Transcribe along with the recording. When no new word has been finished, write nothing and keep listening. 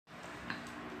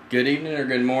Good evening or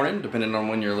good morning, depending on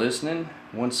when you're listening.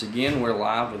 Once again, we're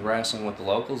live with Wrestling with the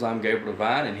Locals. I'm Gabriel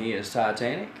Devine, and he is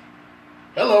Titanic.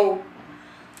 Hello.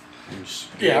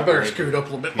 Yeah, I better scoot up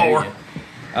a little bit more.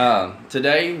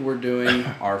 Today, we're doing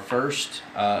our first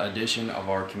edition of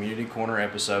our Community Corner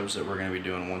episodes that we're going to be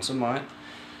doing once a month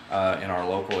in our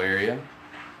local area.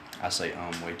 I say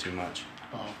way too much.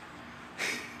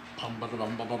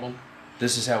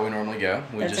 This is how we normally go.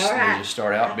 We just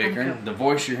start out bickering. The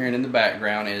voice you're hearing in the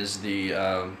background is the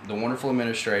wonderful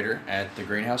administrator at the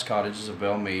Greenhouse Cottages of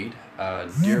Belle Meade,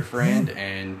 dear friend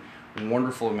and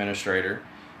wonderful administrator.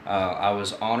 I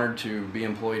was honored to be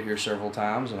employed here several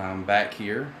times, and I'm back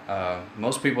here.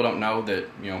 Most people don't know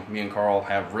that me and Carl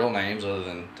have real names other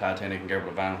than Titanic and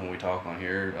Gabriel Devine when we talk on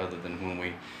here, other than when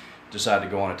we decide to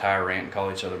go on a tire rant and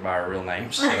call each other by our real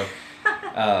names. So.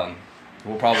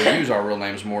 We'll probably use our real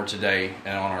names more today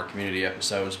and on our community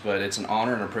episodes, but it's an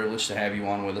honor and a privilege to have you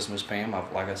on with us, Miss Pam.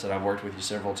 Like I said, I've worked with you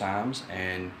several times.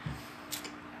 And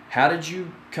how did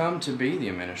you come to be the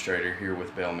administrator here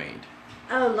with Belle Meade?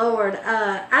 Oh, Lord.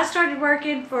 I started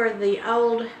working for the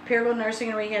old Pearland Nursing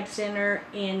and Rehab Center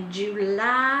in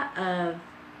July of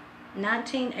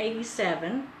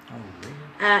 1987. Oh, really?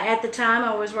 At the time,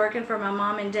 I was working for my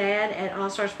mom and dad at All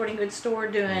Star Sporting Goods Store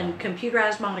doing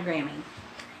computerized monogramming.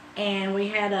 And we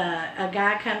had a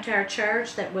guy come to our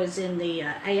church that was in the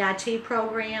AIT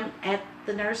program at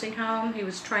the nursing home. He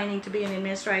was training to be an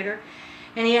administrator.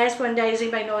 And he asked one day, does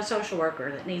anybody know a social worker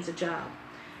that needs a job?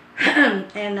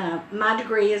 And my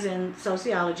degree is in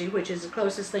sociology, which is the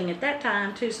closest thing at that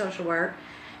time to social work.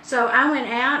 So I went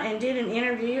out and did an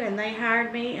interview, and they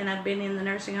hired me, and I've been in the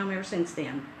nursing home ever since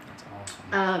then. That's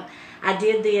awesome. I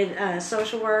did the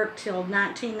social work till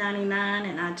 1999,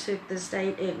 and I took the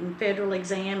state and federal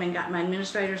exam and got my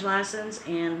administrator's license,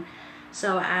 and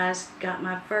so I got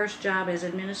my first job as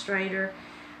administrator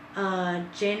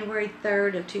January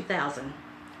 3rd of 2000.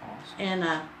 Awesome.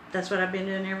 And that's what I've been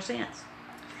doing ever since.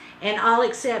 And all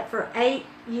except for 8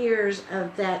 years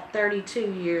of that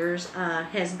 32 years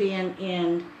has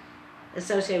been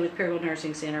associated with Pearland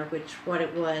Nursing Center, which what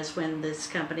it was when this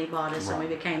company bought us, and we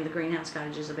became the Greenhouse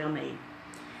Cottages of Belle Meade.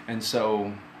 And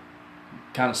so,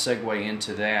 kind of segue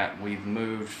into that, we've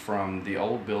moved from the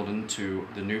old building to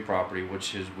the new property,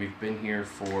 which is we've been here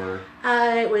for.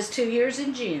 It was 2 years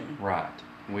in June. Right.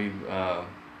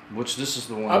 Which this is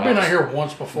the one. I've been out here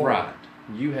once before. Right.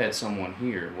 You had someone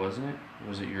here, wasn't it?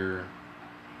 Was it your?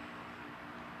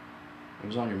 It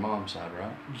was on your mom's side,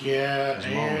 right? Yeah,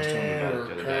 aunt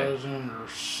or cousin or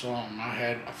something. I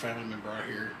had a family member out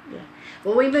here. Yeah.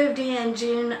 Well, we moved in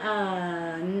June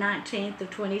 19th of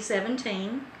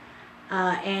 2017,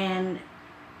 and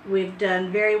we've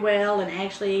done very well. And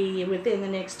actually, within the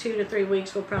next 2 to 3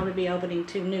 weeks, we'll probably be opening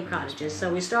 2 new cottages.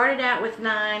 So we started out with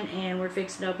 9, and we're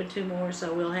fixing to open 2 more.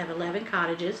 So we'll have 11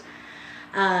 cottages.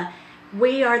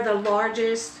 We are the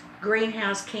largest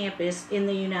greenhouse campus in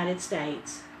the United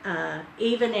States.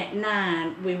 Even at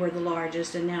 9, we were the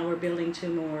largest, and now we're building 2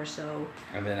 more. So,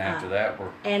 and then after that,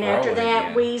 after that,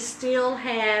 again. We still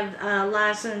have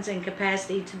license and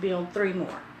capacity to build 3 more.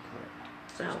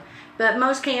 Correct. So, but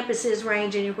most campuses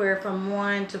range anywhere from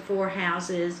 1 to 4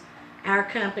 houses. Our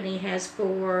company has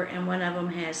 4, and one of them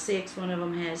has 6, one of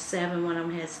them has 7, one of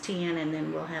them has 10, and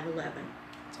then we'll have 11.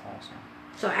 That's awesome.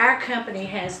 So our company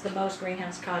has the most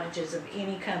greenhouse cottages of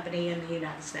any company in the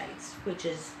United States, which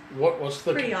is what's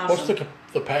the pretty awesome. What's the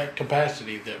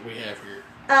capacity that we have here?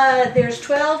 There's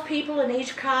 12 people in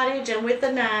each cottage, and with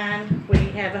the 9, we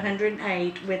have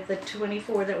 108. With the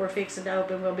 24 that we're fixing to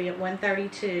open, we'll be at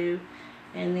 132.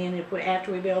 And then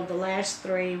after we build the last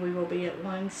 3, we will be at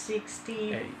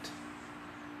 168.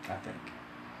 I think.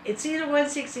 It's either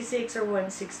 166 or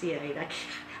 168.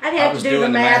 I'd have to do the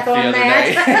math on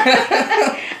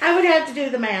that. I would have to do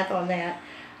the math on that.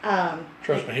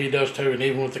 Trust me, he does too, and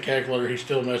even with the calculator, he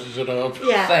still messes it up.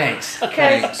 Yeah. Thanks.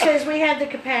 Because we have the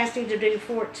capacity to do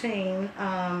 14.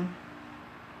 And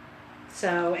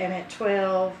at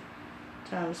 12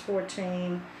 times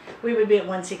 14, we would be at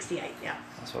 168. Yeah.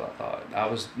 That's what I thought. I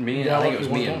think it was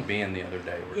me and Ben the other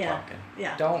day were talking.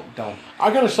 Yeah. Don't.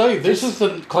 I gotta say, this is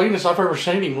the cleanest I've ever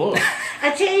seen him look.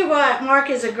 I tell you what, Mark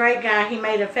is a great guy. He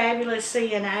made a fabulous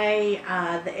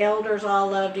CNA. The elders all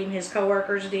loved him. His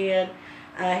coworkers did.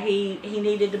 He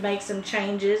needed to make some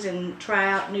changes and try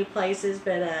out new places,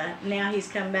 but now he's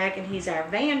come back and he's our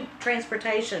van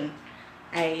transportation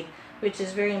aide, which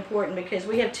is very important because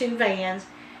we have 2 vans,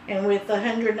 and with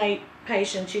 108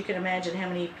 patients, you can imagine how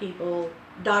many people,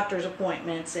 doctor's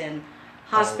appointments and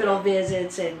hospital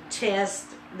visits and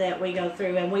tests that we go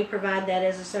through, and we provide that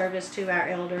as a service to our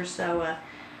elders. So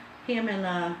him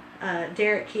and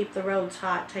Derek keep the roads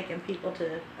hot, taking people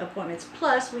to appointments.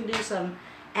 Plus, we do some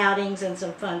outings and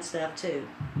some fun stuff too.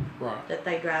 Right. That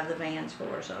they drive the vans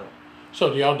for.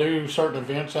 So do y'all do certain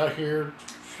events out here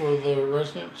for the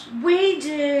residents? We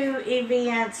do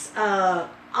events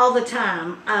all the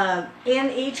time. In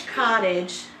each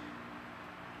cottage,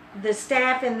 the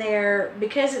staff in there,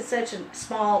 because it's such a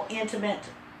small, intimate,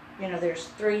 there's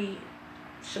 3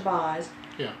 shabazs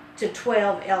to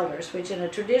 12 elders, which in a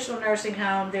traditional nursing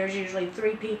home, there's usually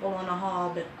 3 people in a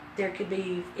hall, but there could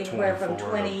be anywhere from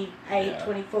 28,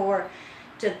 24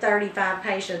 to 35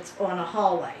 patients on a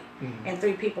hallway, and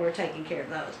 3 people are taking care of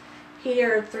those.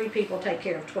 Here, 3 people take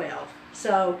care of 12.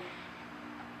 So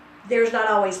there's not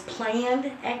always planned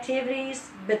activities,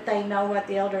 but they know what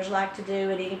the elders like to do.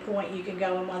 At any point, you can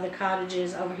go in one of the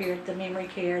cottages over here at the memory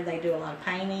care. They do a lot of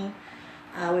painting.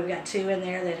 We've got 2 in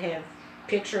there that have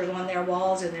pictures on their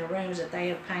walls in their rooms that they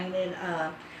have painted.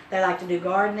 They like to do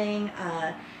gardening.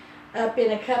 Up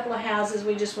in a couple of houses,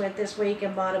 we just went this week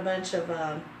and bought a bunch of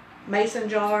mason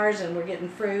jars, and we're getting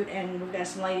fruit, and we've got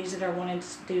some ladies that are wanting to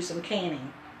do some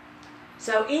canning.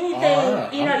 So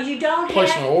anything, you don't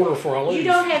placing have an order for all you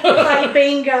don't have to play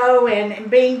bingo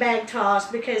and beanbag toss,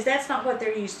 because that's not what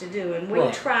they're used to doing. We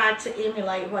try to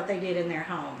emulate what they did in their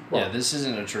home. Yeah, this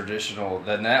isn't a traditional.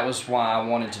 Then that was why I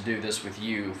wanted to do this with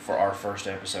you for our first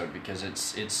episode, because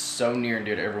it's so near and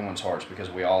dear to everyone's hearts, because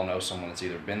we all know someone that's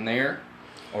either been there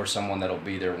or someone that'll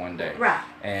be there one day. Right.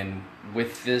 And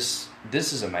with this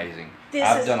is amazing.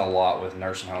 I've done a lot with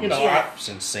nursing homes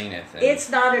since Zenith. It's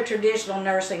not a traditional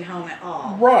nursing home at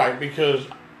all. Right, because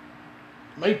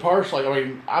me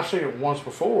personally, I've seen it once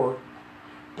before,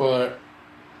 but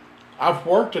I've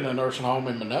worked in a nursing home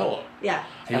in Manila. Yeah.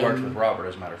 He worked with Robert,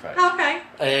 as a matter of fact. Okay.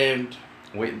 And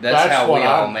that's how we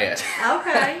all met.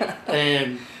 Okay.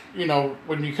 And,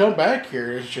 when you come back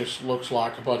here, it just looks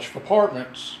like a bunch of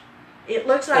apartments. It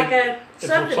looks like a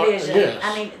subdivision.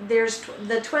 Yes. There's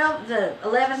the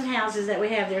 11 houses that we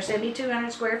have. They're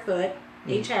 7,200 square foot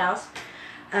each house,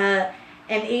 and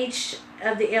each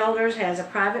of the elders has a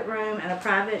private room and a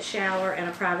private shower and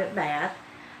a private bath.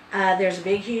 There's a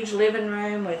big, huge living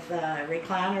room with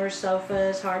recliners,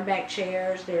 sofas, hardback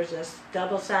chairs. There's a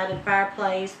double-sided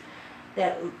fireplace.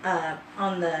 That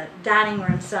on the dining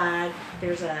room side,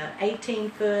 there's a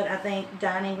 18-foot, I think,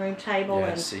 dining room table. Yeah,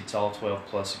 and it seats all 12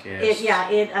 plus guests.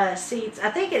 It seats. I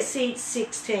think it seats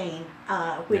 16,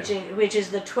 which is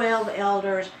the 12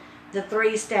 elders, the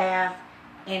 3 staff,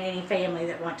 and any family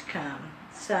that want to come.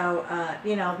 So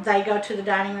they go to the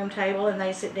dining room table and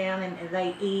they sit down and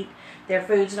they eat. Their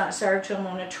food's not served to them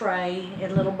on a tray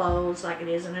in little bowls like it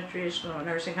is in a traditional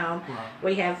nursing home. Right.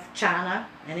 We have china,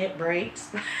 and it breaks.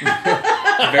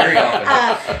 Very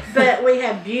often. But we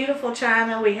have beautiful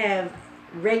china. We have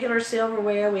regular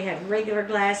silverware. We have regular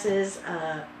glasses.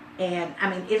 And,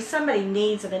 if somebody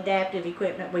needs an adaptive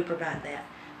equipment, we provide that.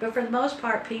 But for the most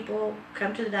part, people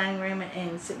come to the dining room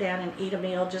and sit down and eat a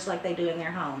meal just like they do in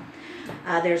their home.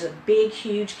 There's a big,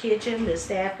 huge kitchen. The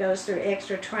staff goes through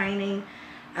extra training.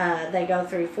 They go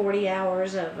through 40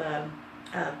 hours of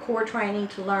core training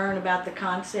to learn about the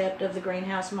concept of the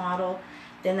greenhouse model.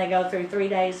 Then they go through 3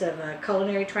 days of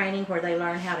culinary training where they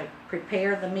learn how to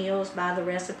prepare the meals by the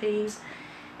recipes.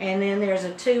 And then there's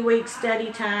a 2-week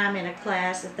study time in a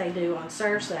class that they do on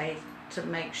ServSafe to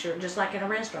make sure, just like in a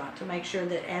restaurant, to make sure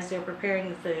that as they're preparing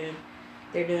the food,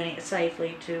 they're doing it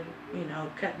safely to,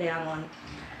 cut down on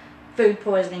food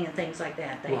poisoning and things like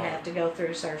that. They have to go through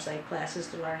ServSafe classes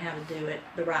to learn how to do it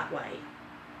the right way.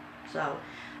 So,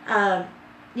 and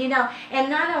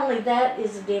not only that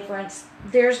is a difference,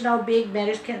 there's no big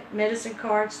medicine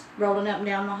carts rolling up and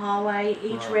down the hallway.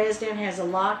 Each resident has a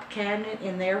locked cabinet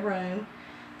in their room.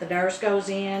 The nurse goes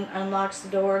in, unlocks the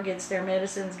door, gets their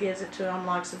medicines, gives it to them,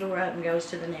 locks the door up, and goes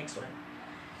to the next one.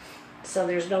 So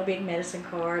there's no big medicine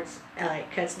carts.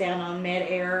 It cuts down on med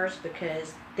errors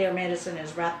because their medicine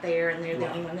is right there and they're the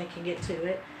only one that can get to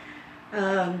it.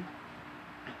 Oh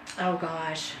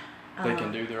gosh. They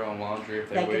can do their own laundry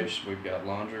if they wish. We've got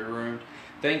laundry room.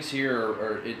 Things here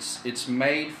are it's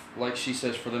made, like she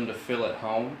says, for them to feel at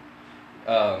home.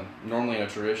 Normally in a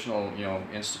traditional,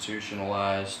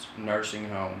 institutionalized nursing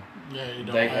home,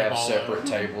 they have separate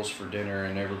tables for dinner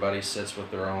and everybody sits with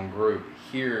their own group.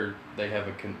 Here they have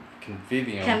a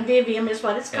convivium. Convivium is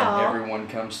what it's called. And everyone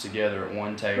comes together at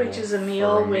one table, which is a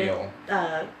meal with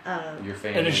your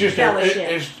family. And it's just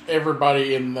it's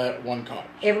everybody in that one cottage.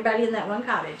 Everybody in that one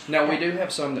cottage. Now we do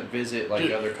have some that visit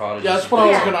other cottages. Yeah, that's what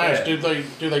I was going to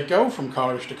ask. Do they go from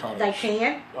cottage to cottage? They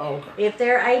can. Oh, okay. If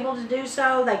they're able to do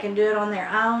so, they can do it on their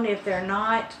own. If they're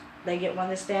not, they get one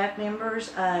of the staff members.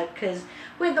 Because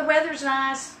when the weather's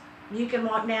nice, you can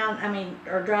walk down,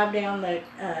 or drive down the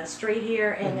street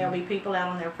here, and there'll be people out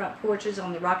on their front porches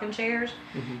on the rocking chairs.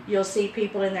 You'll see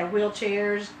people in their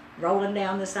wheelchairs rolling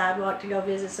down the sidewalk to go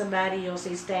visit somebody. You'll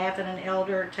see staff and an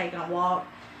elder taking a walk.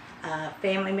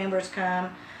 Family members come.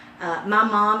 My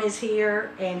mom is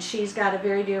here, and she's got a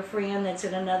very dear friend that's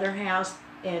in another house,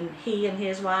 and he and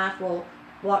his wife will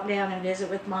walk down and visit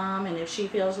with Mom, and if she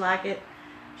feels like it,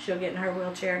 she'll get in her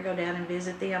wheelchair and go down and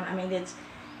visit them.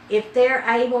 If they're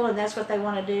able and that's what they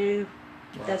want to do,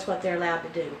 that's what they're allowed to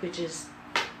do, which is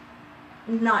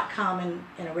not common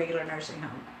in a regular nursing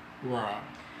home.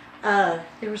 Right.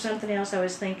 There was something else I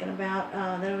was thinking about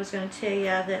that I was going to tell you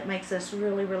that makes us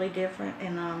really, really different.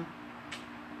 And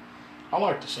I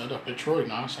like the setup. It's really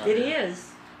nice out it here.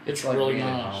 is. It's like really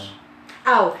nice.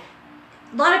 Oh,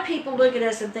 a lot of people look at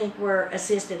us and think we're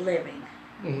assisted living.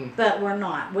 But we're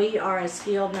not. We are a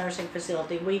skilled nursing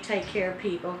facility. We take care of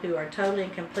people who are totally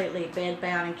and completely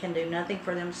bedbound and can do nothing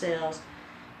for themselves,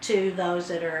 to those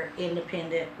that are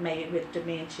independent, maybe with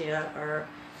dementia or,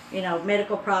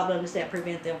 medical problems that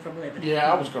prevent them from living.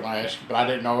 Yeah, I was going to ask you, but I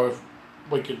didn't know if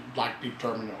we could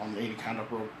determine on any kind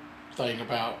of real thing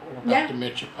about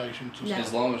dementia patients. And stuff.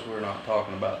 As long as we're not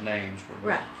talking about names.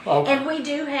 Right. Okay. And we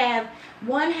do have,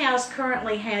 one house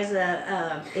currently has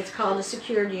it's called a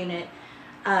secured unit.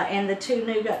 And the two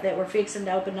new that we're fixing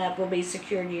to open up will be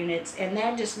secured units. And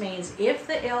that just means if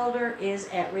the elder is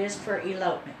at risk for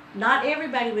elopement, not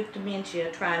everybody with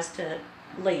dementia tries to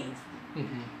leave.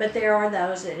 But there are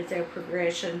those that if their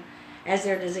progression, as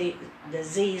their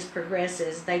disease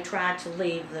progresses, they try to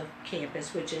leave the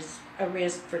campus, which is a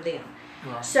risk for them.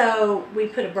 Right. So we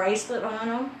put a bracelet on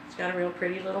them. It's got a real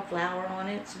pretty little flower on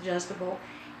it. It's adjustable.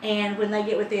 And when they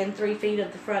get within 3 feet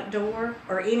of the front door,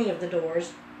 or any of the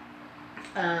doors,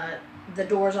 the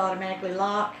doors automatically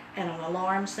lock and an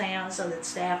alarm sounds so that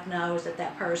staff knows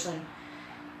that person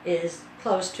is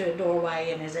close to a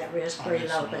doorway and is at risk for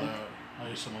eloping. I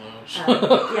need some of those.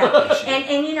 Yeah,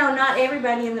 and not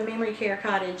everybody in the memory care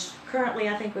cottage. Currently,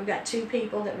 I think we've got 2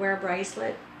 people that wear a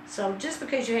bracelet. So just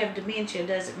because you have dementia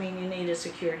doesn't mean you need a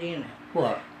secured unit.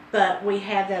 Right. But we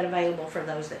have that available for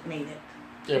those that need it.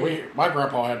 Yeah, my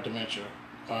grandpa had dementia,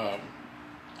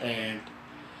 and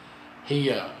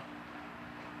he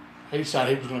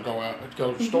decided he was going to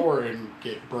go to the store and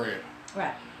get bread.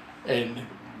 Right. And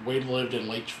we lived in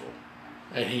Leachville,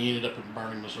 and he ended up in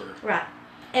Burning, Missouri. Right.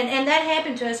 And that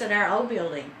happened to us at our old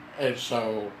building. And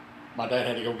so my dad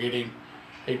had to go get him.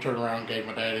 He turned around and gave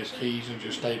my dad his keys and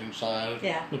just stayed inside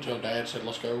until Dad said,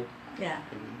 let's go. Yeah.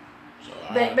 So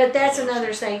but that's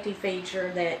another safety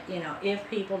feature that, if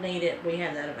people need it, we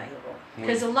have that available.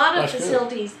 Because a lot of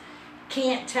facilities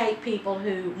can't take people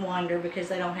who wander because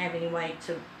they don't have any way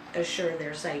to assure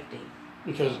their safety.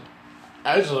 Because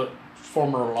as a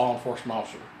former law enforcement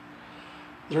officer,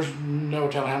 there's no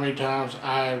telling how many times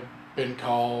I've been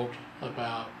called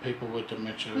about people with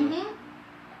dementia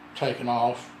taking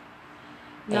off.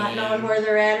 Not knowing where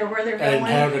they're at or where they're going. And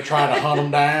having to try to hunt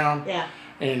them down. Yeah.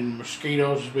 And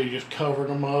mosquitoes would be just covering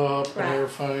them up and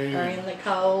everything. Or in the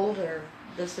cold or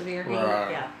the severe heat.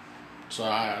 Right. Yeah. So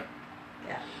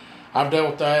I've dealt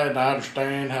with that, and I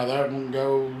understand how that one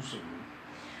goes.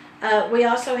 We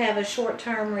also have a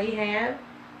short-term rehab.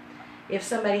 If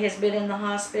somebody has been in the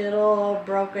hospital,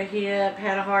 broke a hip,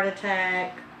 had a heart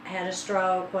attack, had a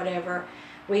stroke, whatever,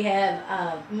 we have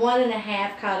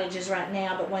 1.5 cottages right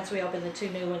now, but once we open the 2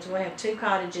 new ones, we'll have 2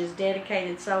 cottages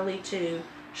dedicated solely to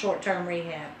short-term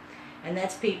rehab. And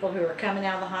that's people who are coming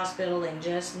out of the hospital and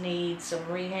just need some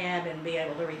rehab and be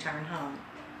able to return home.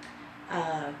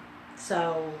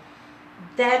 So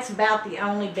that's about the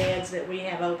only beds that we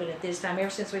have open at this time. Ever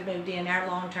since we moved in, our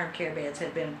long-term care beds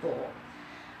have been full.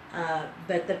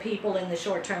 But the people in the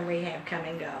short-term rehab come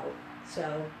and go.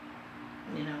 So,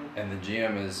 And the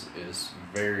gym is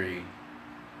very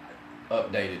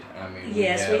updated.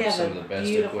 Yes, we have some of the best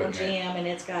beautiful equipment. gym, and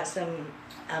it's got some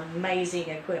amazing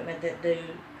equipment that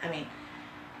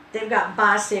they've got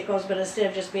bicycles, but instead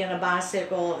of just being a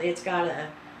bicycle, it's got a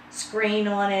screen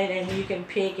on it, and you can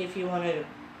pick if you want to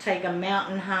take a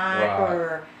mountain hike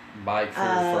or bike through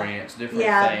France, different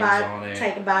things on it.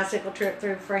 Take a bicycle trip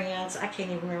through France. I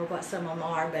can't even remember what some of them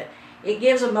are, but it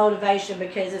gives them motivation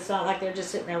because it's not like they're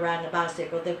just sitting there riding a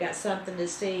bicycle. They've got something to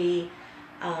see.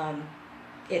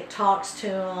 It talks to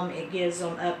them. It gives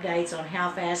them updates on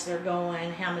how fast they're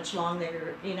going, how much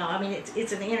longer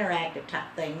it's an interactive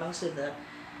type thing. Most of the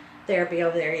therapy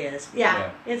over there is.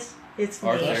 It's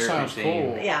Our neat. that sounds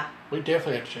cool. Yeah. We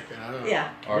definitely have to check it out. Yeah.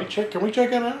 Can we check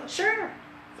that out? Sure.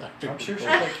 I'm sure she'll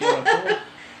take you on a tour.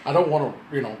 I don't want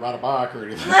to, ride a bike or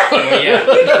anything. Well, yeah.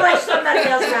 You can let somebody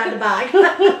else ride the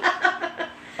bike.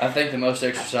 I think the most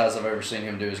exercise I've ever seen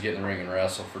him do is get in the ring and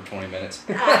wrestle for 20 minutes.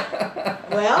 That's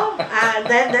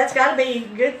got to be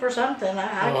good for something.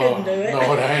 I couldn't do it.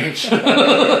 No, it ain't.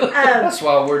 That's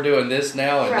why we're doing this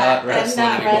now and not wrestling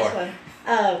anymore.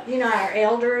 Our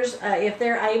elders, if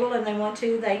they're able and they want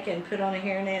to, they can put on a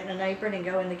hairnet and an apron and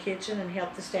go in the kitchen and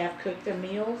help the staff cook their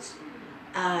meals.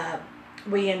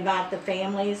 We invite the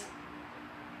families.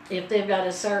 If they've got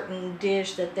a certain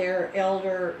dish that their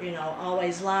elder,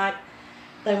 always like,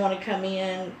 they want to come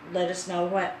in, let us know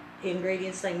what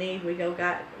ingredients they need. We go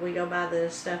buy the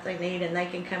stuff they need, and they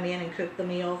can come in and cook the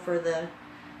meal for the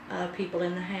people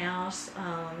in the house.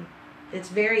 It's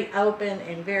very open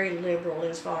and very liberal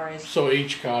as far as. So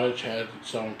each cottage has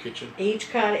its own kitchen.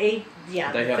 Each cottage,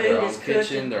 yeah. They have their own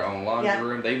kitchen, their own laundry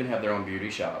room. They even have their own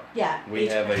beauty shop. Yeah. We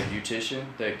have a beautician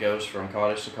that goes from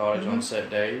cottage to cottage on set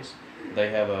days. They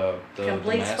have the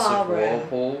massive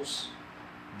whirlpools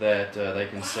that they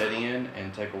can sit in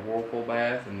and take a whirlpool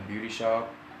bath in the beauty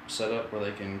shop set up where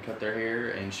they can cut their hair,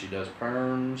 and she does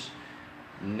perms,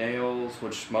 nails,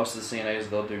 which most of the CNAs,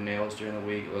 they'll do nails during the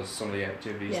week. It was some of the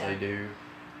activities they do.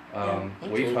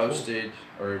 We've hosted,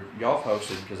 or y'all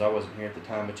hosted, because I wasn't here at the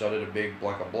time, but y'all did a big,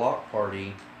 like a block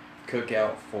party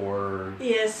cookout for...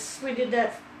 Yes, we did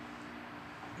that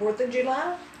 4th of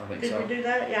July. I think did so. Did we do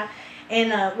that? Yeah.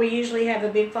 And we usually have a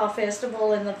big fall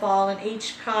festival in the fall, and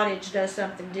each cottage does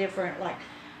something different. Like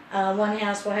one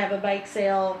house will have a bake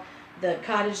sale. The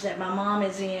cottage that my mom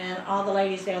is in, all the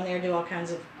ladies down there do all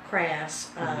kinds of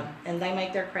crafts, and they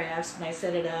make their crafts and they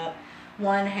set it up.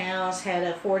 One house had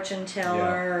a fortune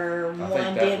teller,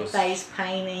 one did face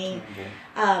painting,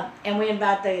 and we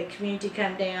invite the community to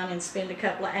come down and spend a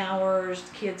couple of hours.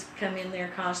 The kids come in their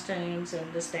costumes,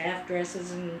 and the staff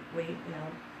dresses, and we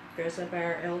dress up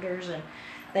our elders, and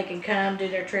they can come do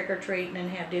their trick-or-treating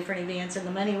and have different events, and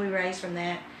the money we raise from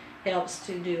that helps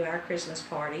to do our Christmas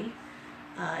party.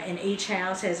 And each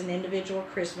house has an individual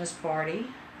Christmas party.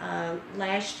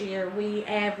 Last year we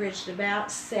averaged about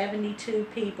 72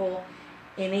 people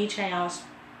in each house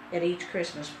at each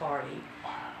Christmas party.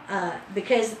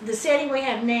 Because the setting we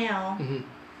have now,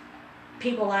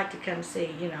 people like to come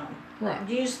see,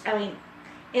 Right.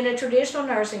 In a traditional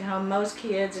nursing home, most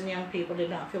kids and young people did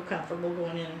not feel comfortable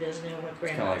going in and visiting with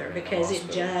grandmother because it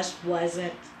just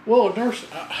wasn't. Well, nurse,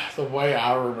 the way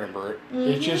I remember it,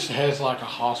 it just has like a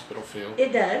hospital feel.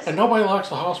 It does. And nobody likes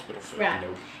the hospital feel. Right.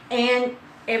 And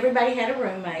everybody had a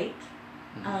roommate.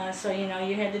 So,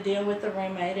 you had to deal with the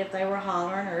roommate if they were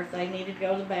hollering or if they needed to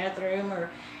go to the bathroom or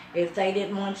if they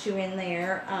didn't want you in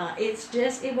there.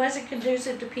 It wasn't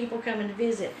conducive to people coming to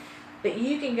visit. But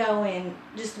you can go in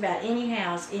just about any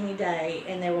house any day,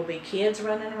 and there will be kids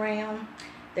running around.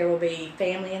 There will be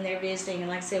family in there visiting. And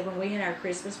like I said, when we had our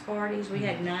Christmas parties, we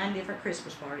had 9 different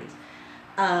Christmas parties.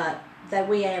 That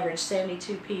we averaged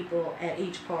 72 people at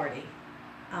each party.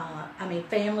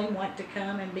 Family want to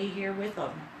come and be here with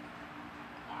them.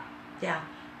 Yeah.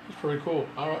 It's pretty cool.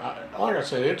 Like I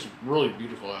said, it's really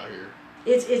beautiful out here.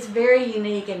 It's very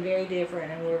unique and very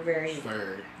different, and we're very,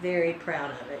 very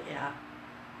proud of it, yeah.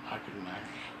 I can imagine.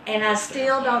 And I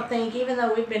still don't think, even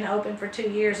though we've been open for 2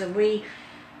 years, and we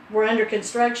were under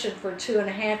construction for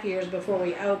 2.5 years before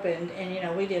we opened,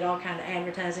 and we did all kind of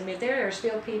advertising, but there are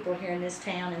still people here in this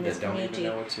town, in this community,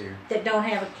 that don't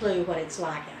have a clue what it's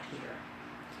like out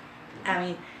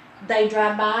here. They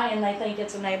drive by and they think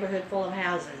it's a neighborhood full of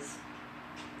houses.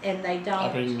 And they don't.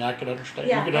 I can understand.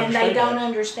 Yeah, and they don't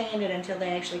understand it until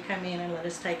they actually come in and let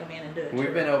us take them in and do it.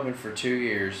 We've been open for 2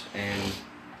 years, and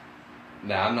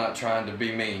now I'm not trying to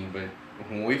be mean, but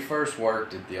when we first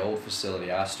worked at the old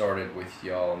facility, I started with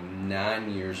y'all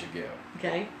 9 years ago.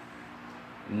 Okay.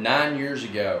 9 years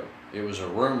ago, it was a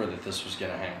rumor that this was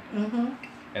going to happen.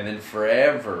 And then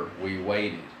forever we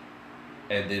waited.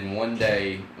 And then one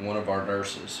day, one of our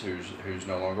nurses, who's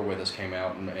no longer with us, came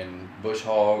out and bush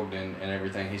hogged and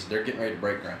everything. He said, they're getting ready to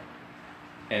break ground.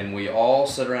 And we all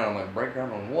sit around, I'm like, break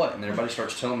ground on what? And everybody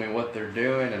starts telling me what they're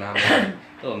doing, and I'm like,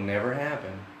 it'll never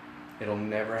happen. It'll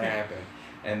never happen.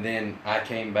 And then I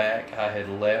came back. I had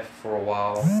left for a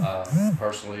while,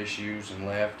 personal issues, and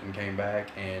left and came back.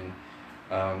 And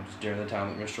it was during the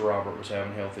time that Mr. Robert was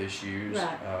having health issues.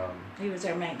 Right. He was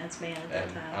our maintenance man at that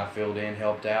time. I filled in,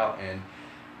 helped out, and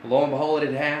lo and behold,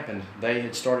 it had happened. They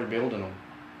had started building them.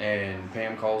 And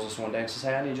Pam calls us one day and says,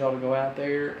 hey, I need y'all to go out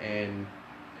there and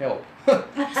help.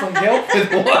 Some help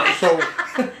with what? So,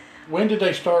 when did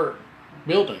they start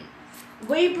building?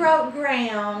 We broke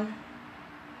ground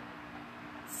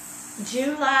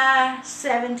July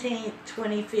 17th,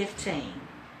 2015.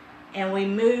 And we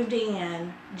moved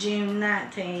in June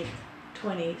 19th,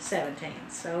 2017.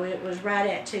 So it was right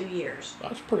at 2 years.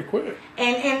 That's pretty quick.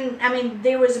 And I mean,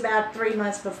 there was about 3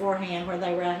 months beforehand where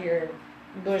they were out here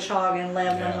bush hogging,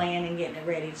 leveling land, and getting it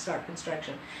ready to start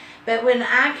construction. But when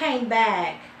I came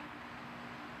back,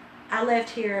 I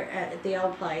left here at the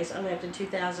old place. I left in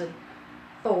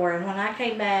 2004, and when I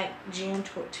came back June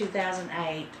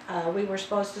 2008, we were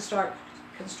supposed to start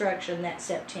construction that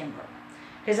September.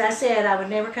 Because I said I would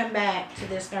never come back to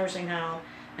this nursing home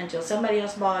until somebody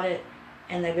else bought it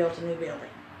and they built a new building.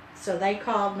 So they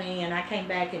called me, and I came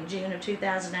back in June of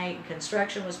 2008, and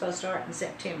construction was supposed to start in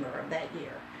September of that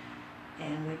year.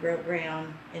 And we broke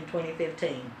ground in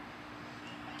 2015.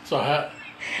 So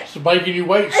making you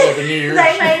wait 7 years.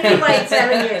 They made me wait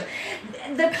 7 years.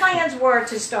 The plans were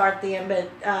to start then, but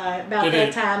about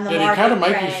that time the market crashed. Did it kind of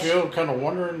make you feel kind of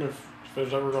wondering if it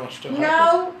was ever going to still happen?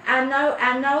 No,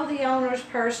 I know the owners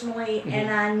personally, and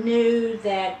I knew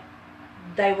that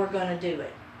they were going to do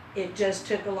it. It just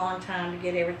took a long time to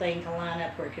get everything to line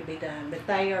up where it could be done. But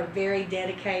they are very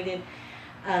dedicated.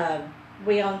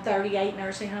 We own 38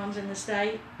 nursing homes in the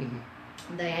state.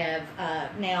 They have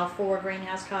now 4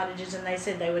 greenhouse cottages, and they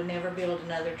said they would never build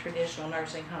another traditional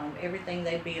nursing home. Everything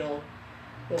they build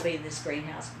will be this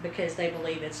greenhouse because they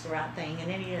believe it's the right thing,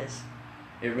 and it is.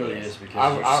 It really is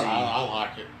because I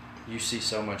like it. You see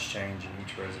so much change in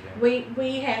each resident.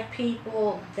 We have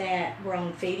people that were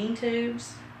on feeding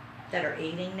tubes that are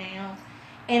eating now,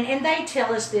 and they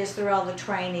tell us this through all the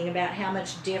training about how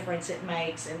much difference it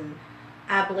makes, and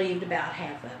I believed about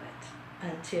half of it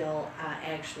until I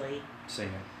actually see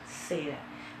it.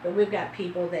 But we've got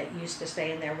people that used to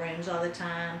stay in their rooms all the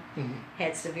time,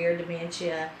 had severe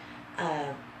dementia.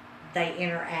 They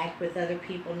interact with other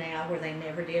people now where they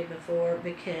never did before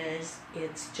because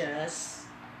it's just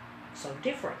so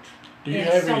different. Do you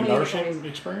have any nursing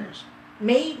experience?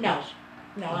 Me? No.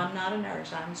 No, I'm not a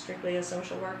nurse. I'm strictly a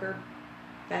social worker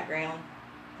background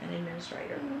and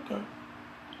administrator. Okay.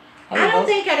 I don't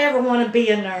think I'd ever want to be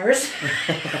a nurse.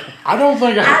 I don't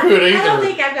think I could either. I don't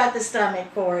think I've got the stomach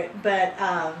for it, but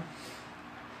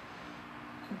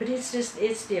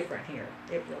it's different here.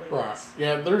 It really is.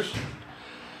 Yeah,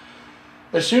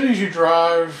 as soon as you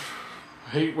drive,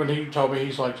 when he told me,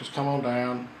 he's like, just come on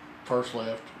down, first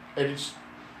left. And it's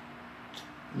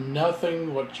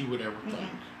nothing what you would ever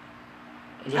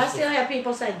think. I still have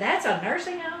people say, that's a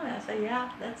nursing home? And I say, yeah,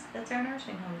 that's our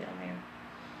nursing home down there.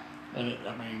 And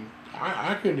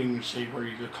I couldn't even see where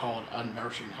you could call it a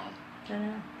nursing home. I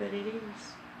know, but it is.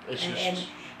 It's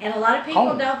and a lot of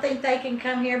people don't think they can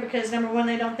come here because, number one,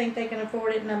 they don't think they can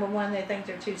afford it. Number one, they think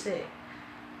they're too sick.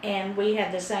 And we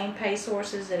have the same pay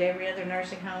sources that every other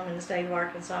nursing home in the state of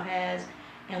Arkansas has,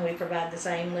 and we provide the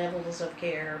same levels of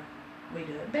care. We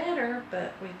do it better,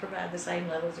 but we provide the same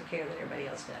levels of care that everybody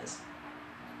else does.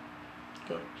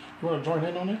 Good. You want to join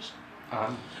in on this?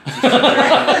 I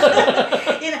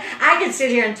could sit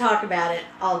here and talk about it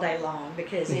all day long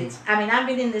because I've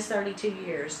been in this 32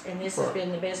 years, and this has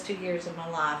been the best 2 years of my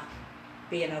life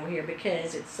being over here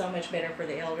because it's so much better for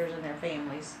the elders and their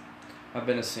families. I've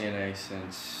been a CNA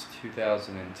since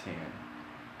 2010,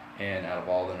 and out of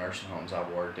all the nursing homes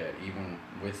I've worked at, even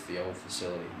with the old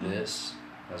facility, this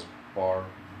has bar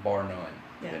none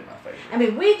been my favorite. I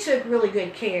mean, we took really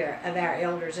good care of our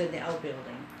elders in the old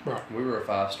building. Right. We were a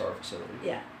 5-star facility.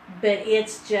 Yeah, but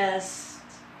it's just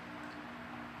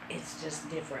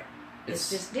different. It's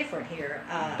just different here.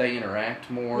 They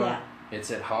interact more. Yeah. It's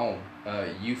at home.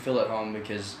 You feel at home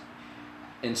because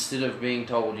instead of being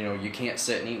told, you can't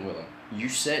sit and eat with them, you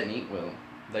sit and eat with them.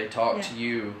 They talk to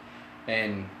you,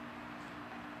 and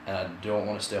I don't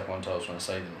want to step on toes when I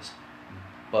say this,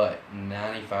 but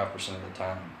 95% of the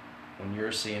time, when you're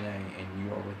a CNA and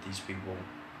you are with these people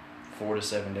 4 to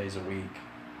 7 days a week,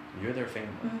 you're their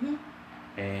family.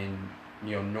 And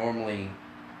normally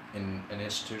in an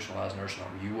institutionalized nursing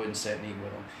home, you wouldn't sit and eat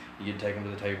with them. You'd take them to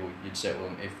the table, you'd sit with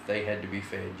them. If they had to be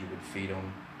fed, you would feed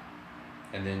them,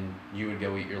 and then you would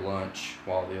go eat your lunch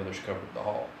while the others covered the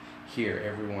hall. Here,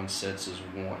 everyone sits as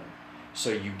one, so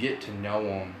you get to know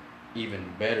them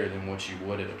even better than what you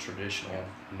would at a traditional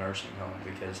nursing home,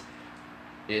 because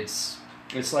it's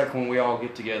like when we all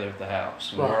get together at the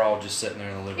house and we're all just sitting there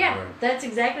in the living room. Yeah, that's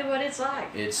exactly what it's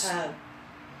like. It's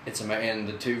and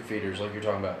the tube feeders, like you're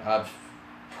talking about.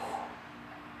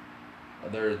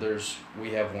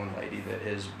 We have one lady that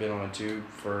has been on a tube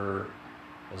for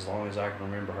as long as I can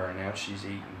remember her, and now she's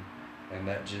eating, and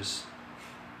that just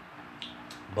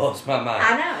blows my mind.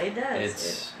 I know it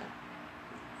does.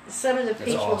 Some of the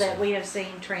people that we have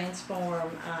seen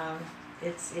transform,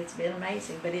 it's been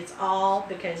amazing, but it's all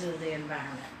because of the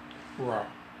environment. Right.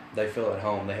 They feel at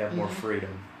home. They have more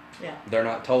freedom. Yeah. They're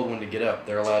not told when to get up.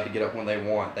 They're allowed to get up when they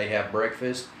want. They have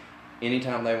breakfast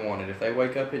anytime they want it. If they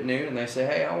wake up at noon and they say,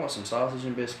 hey, I want some sausage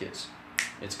and biscuits,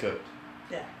 it's cooked.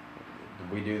 Yeah.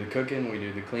 We do the cooking, we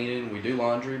do the cleaning, we do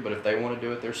laundry, but if they want to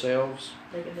do it themselves,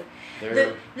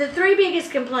 the three biggest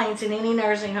complaints in any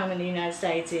nursing home in the United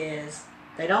States is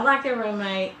they don't like their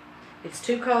roommate, it's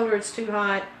too cold or it's too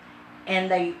hot,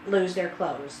 and they lose their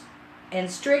clothes.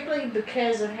 And strictly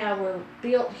because of how we're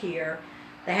built here,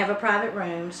 they have a private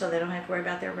room so they don't have to worry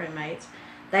about their roommates.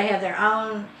 They have their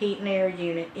own heat and air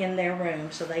unit in their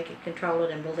room so they can control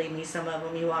it. And believe me, some of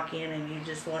them you walk in and you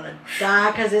just want to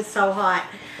die because it's so hot.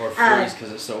 Or freeze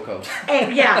because it's so cold.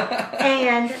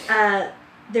 And,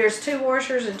 there's 2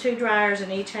 washers and 2 dryers in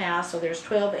each house, so there's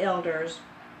 12 elders.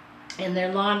 And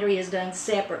their laundry is done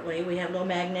separately. We have little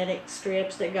magnetic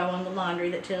strips that go on the laundry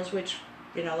that tells which,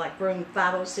 like room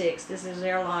 506, this is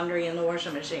their laundry in the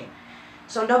washing machine.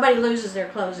 So nobody loses their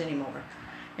clothes anymore.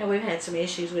 And we've had some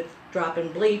issues with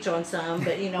dropping bleach on some,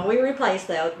 but we replace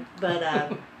those.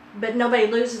 But nobody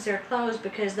loses their clothes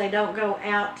because they don't go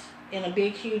out in a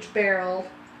big, huge barrel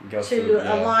to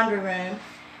a laundry room,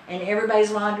 and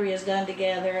everybody's laundry is done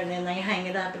together, and then they hang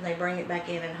it up and they bring it back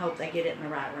in and hope they get it in the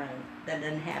right room. That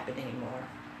doesn't happen anymore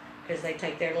because they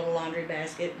take their little laundry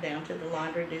basket down to the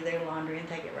laundry, do their laundry, and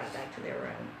take it right back to their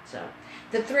room. So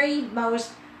the three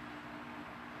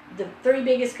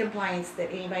biggest complaints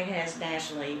that anybody has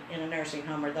nationally in a nursing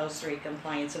home are those 3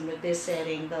 complaints, and with this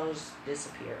setting, those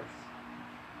disappear.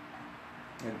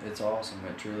 It's awesome.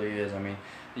 It truly is. I mean,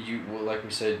 like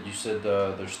we said, you said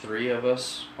there's 3 of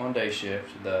us on day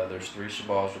shift. There's 3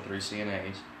 Shabazz or 3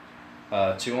 CNAs,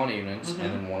 2 on evenings, and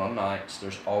then 1 on nights.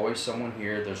 There's always someone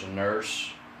here. There's a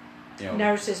nurse.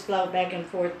 Nurses float back and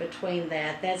forth between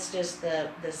that. That's just the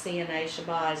CNA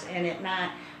Shabazz, and at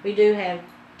night we do have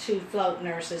 2 float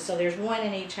nurses, so there's 1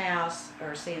 in each house,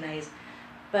 or CNAs,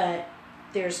 but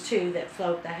there's 2 that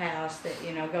float the house that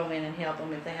go in and help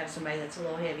them if they have somebody that's a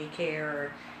little heavy care, or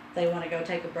if they want to go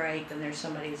take a break, then there's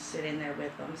somebody to sit in there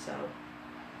with them. So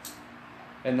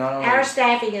and not only our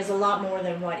staffing is a lot more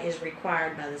than what is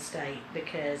required by the state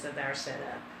because of our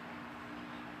setup.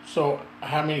 So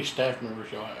how many staff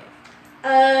members y'all have?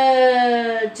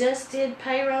 Just did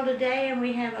payroll today, and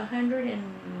we have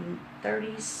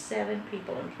 137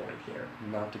 people employed here.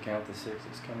 Not to count the 6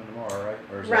 that's coming tomorrow, right?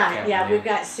 Or is right, yeah, we've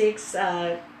got 6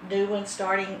 new ones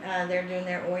starting. They're doing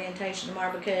their orientation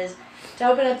tomorrow because to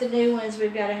open up the new ones,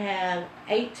 we've got to have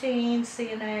 18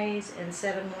 CNAs and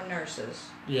 7 more nurses.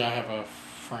 Yeah, I have a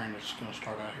friend that's going to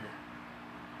start out here.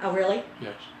 Oh, really?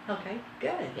 Yes. Okay,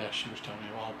 good. Yeah, she was telling me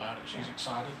all about it. She's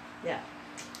excited. Yeah.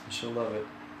 She'll love it.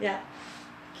 Yeah.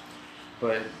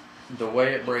 But the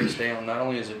way it breaks down, not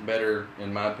only is it better,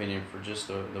 in my opinion, for just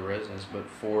the residents, but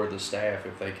for the staff,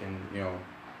 if they can,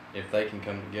 if they can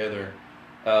come together.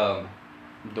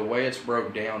 The way it's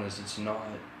broke down is it's not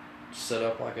set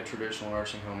up like a traditional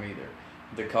nursing home either.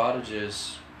 The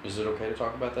cottages, is it okay to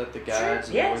talk about that? The guides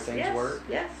and the way things work?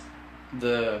 Yes.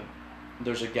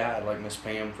 There's a guide, like Miss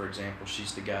Pam, for example.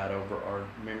 She's the guide over our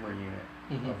memory unit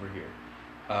over here.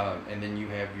 And then you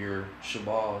have your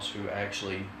Shabazz who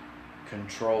actually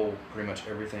control pretty much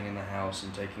everything in the house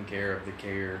and taking care of the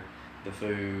care, the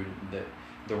food.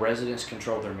 The residents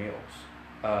control their meals.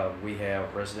 We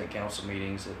have resident council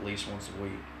meetings at least once a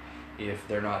week. If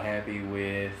they're not happy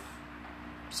with,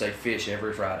 say, fish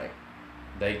every Friday,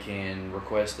 they can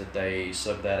request that they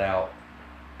sub that out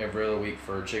every other week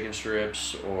for chicken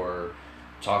strips or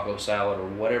taco salad or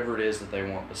whatever it is that they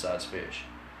want besides fish.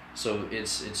 So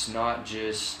it's not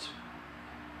just,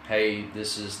 hey,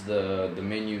 this is the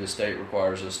menu the state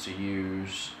requires us to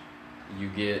use. You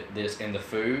get this, and the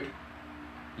food.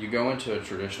 You go into a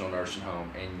traditional nursing home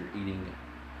and you're eating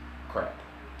crap.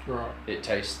 Right. It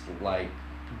tastes like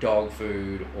dog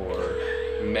food or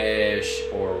mesh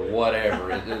or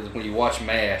whatever. When you watch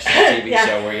MASH, the TV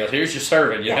show where he goes, here's your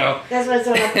serving, you know. That's what's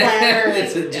on the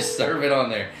platter. Just serve it on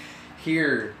there.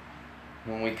 Here,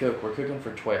 when we cook, we're cooking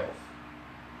for 12.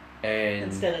 And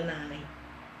instead of 90.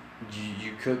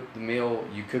 You cook the meal,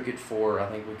 you cook it for, I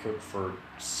think we cook for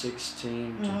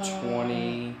 16 to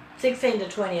 20. 16 to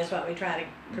 20 is what we try to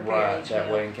prepare right, each that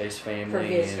meal way in case family for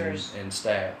visitors and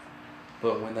staff.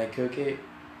 But when they cook it,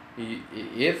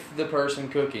 if the person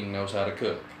cooking knows how to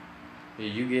cook,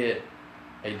 you get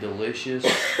a delicious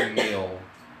meal,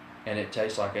 and it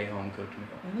tastes like a home cooked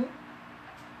meal. Mm-hmm.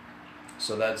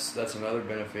 So that's another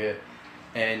benefit.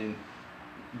 And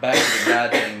back to the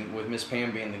guide thing, with Miss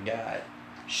Pam being the guide,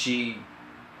 she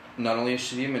not only is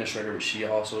she the administrator, but she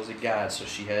also is a guide, so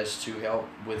she has to help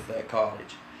with that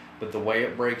cottage. But the way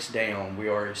it breaks down, we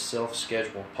are a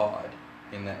self-scheduled pod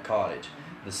in that cottage.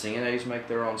 The CNAs make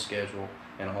their own schedule,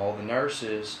 and all the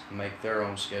nurses make their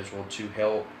own schedule to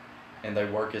help, and they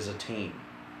work as a team.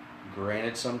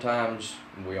 Granted, sometimes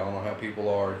we all know how people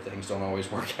are; things don't always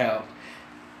work out.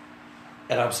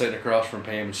 And I'm sitting across from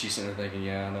Pam, and she's sitting there thinking,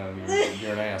 "Yeah, I know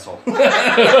you're an asshole." No.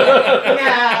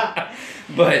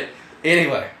 But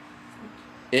anyway,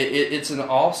 it's an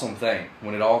awesome thing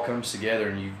when it all comes together,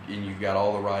 and you've got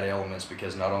all the right elements,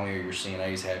 because not only are your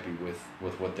CNAs happy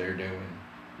with what they're doing,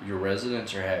 your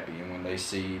residents are happy, and when they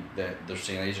see that their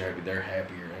CNAs are happy, they're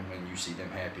happier, and when you see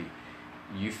them happy,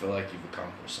 you feel like you've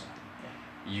accomplished something.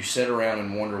 Yeah. You sit around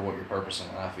and wonder what your purpose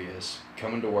in life is.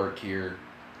 Coming to work here,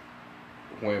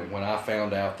 when I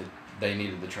found out that they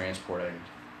needed the transport aid,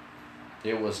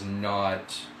 it was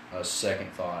not a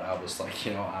second thought. I was like,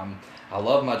 I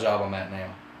love my job I'm at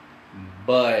now,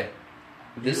 but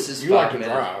this is 5 minutes.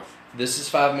 Drive. This is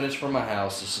 5 minutes from my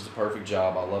house. This is the perfect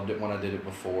job. I loved it when I did it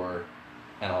before,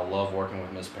 and I love working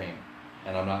with Miss Pam.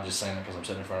 And I'm not just saying that because I'm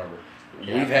sitting in front of her.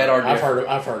 Yeah, We've had our I've heard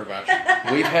about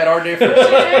you. We've had our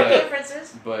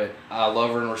differences. But I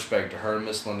love her and respect her. Her and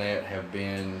Miss Lynette have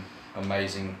been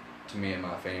amazing to me and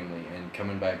my family. And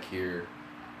coming back here,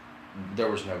 there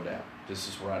was no doubt. This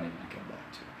is where I needed to come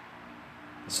back to.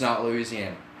 It's not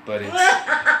Louisiana, but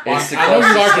it's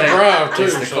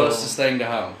the closest thing to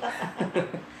home.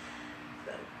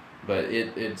 But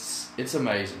it's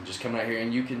amazing just coming out here,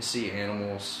 and you can see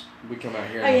animals. We come out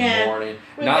here in the morning.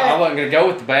 I wasn't going to go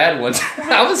with the bad ones.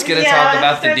 I was going to talk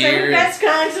about the deer. We've got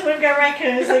skunks and we've got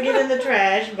raccoons that get in the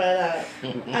trash, but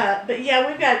yeah,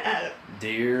 we've got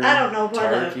deer. I don't know what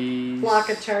turkeys, a flock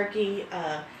of turkey.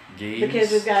 Geese.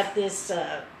 Because we've got this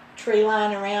tree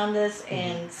line around us,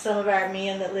 and some of our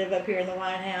men that live up here in the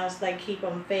White House, they keep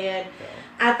them fed. Okay.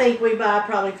 I think we buy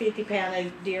probably 50 pounds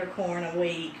of deer corn a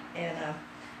week, and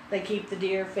they keep the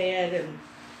deer fed, and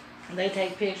they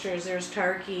take pictures. There's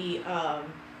turkey. I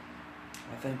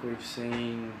think we've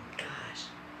seen. Gosh.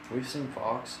 We've seen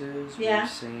foxes. Yeah.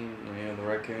 We've seen the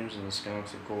raccoons and the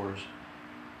skunks, of course.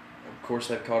 Of course,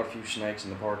 they've caught a few snakes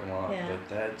in the parking lot, but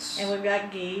that's... And we've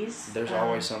got geese. There's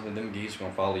always something. Them geese are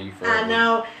going to follow you forever. I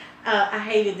know. I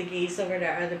hated the geese over at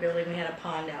our other building. We had a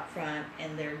pond out front,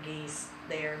 and there were geese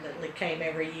there that came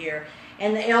every year.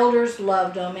 And the elders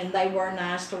loved them, and they were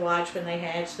nice to watch when they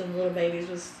hatched, and the little babies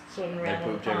was swimming around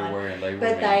on the pond. They pooped everywhere, and they were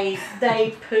But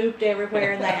they pooped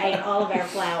everywhere, and they ate all of our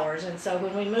flowers. And so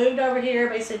when we moved over here,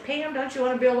 they said, "Pam, don't you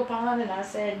want to build a pond?" And I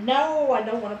said, "No, I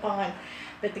don't want a pond."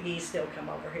 But the geese still come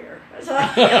over here. So I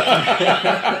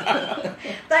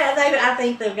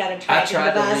think they've got a tracking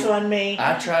device on me.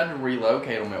 I tried to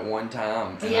relocate them at one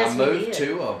time, and I moved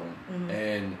 2 of them,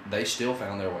 and they still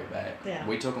found their way back. Yeah.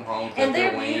 We took them home, and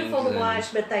they're beautiful to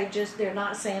watch, but they're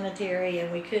not sanitary,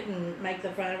 and we couldn't make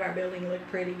the front of our building look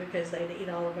pretty because they'd eat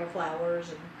all of our flowers,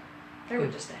 and they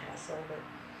were just a hassle. But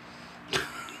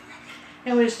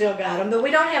and we still got them, but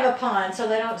we don't have a pond, so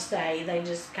they don't stay. They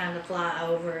just kind of fly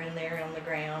over, and they're on the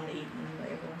ground eating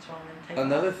every once in a while.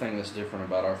 Another thing that's different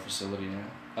about our facility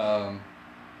now,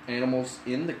 animals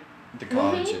in the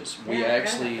cottages. We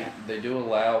they do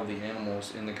allow the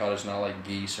animals in the cottage, not like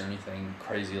geese or anything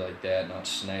crazy like that, not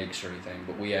snakes or anything,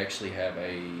 but we actually have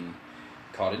a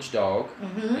cottage dog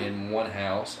in one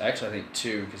house. Actually, I think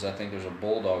 2, because I think there's a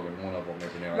bulldog in one of them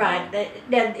every now and then.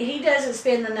 Right. He doesn't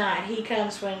spend the night. He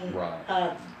comes when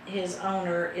his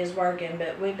owner is working.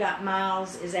 But we've got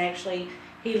Miles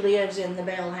he lives in the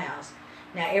Bell house.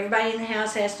 Now, everybody in the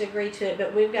house has to agree to it,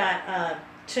 but we've got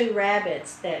 2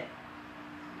 rabbits that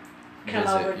come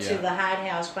over to the Hyde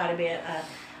house quite a bit.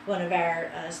 One of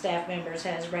our staff members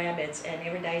has rabbits, and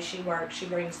every day she works, she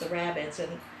brings the rabbits,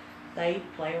 and they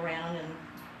play around, and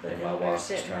the elders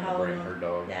sit and hold them. Her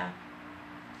dog. Yeah.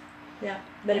 Yeah.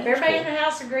 But if everybody in the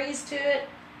house agrees to it,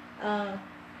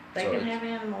 they can have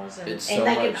animals, and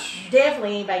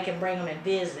anybody can bring them and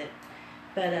visit.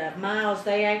 But Miles,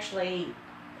 they actually,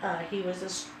 he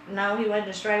wasn't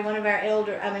a stray. One of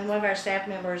our staff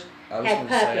members had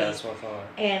puppies. That's what I thought.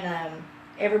 And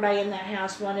everybody in that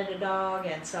house wanted a dog,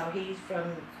 and so he's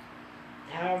from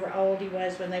however old he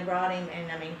was when they brought him,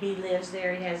 and he lives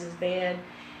there. He has his bed.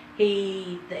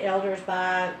 The elders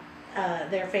buy,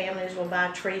 their families will buy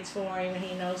treats for him, and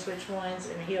he knows which ones,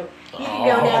 and you can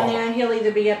go down there, and he'll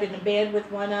either be up in the bed with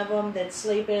one of them that's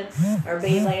sleeping, or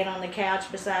be laying on the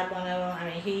couch beside one of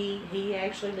them. He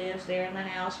actually lives there in the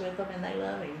house with them, and they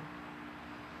love him.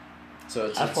 So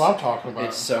that's what I'm talking about.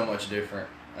 It's so much different.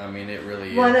 It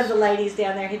really is. One of the ladies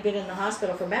down there had been in the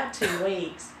hospital for about 2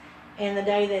 weeks. And the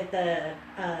day that the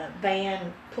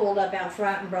van pulled up out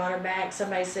front and brought her back,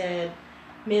 somebody said,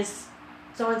 "Miss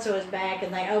so-and-so is back,"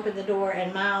 and they opened the door,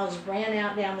 and Miles ran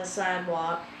out down the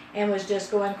sidewalk, and was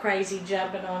just going crazy,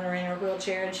 jumping on her in her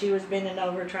wheelchair, and she was bending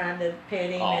over trying to pet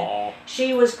him. And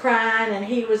she was crying, and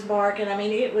he was barking. I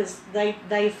mean, it was,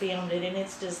 they filmed it, and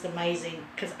it's just amazing,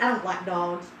 because I don't like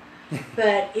dogs,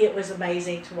 but it was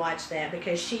amazing to watch that,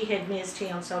 because she had missed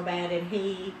him so bad, and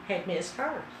he had missed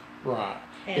her. Right.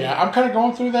 And yeah, I'm kind of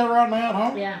going through that right now at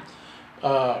home. Yeah.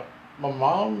 My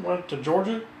mom went to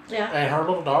Georgia. Yeah. And her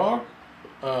little dog,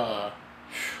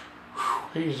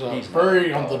 he's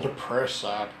very on the depressed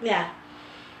side. Yeah.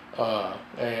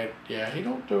 And yeah, he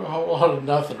don't do a whole lot of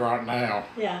nothing right now.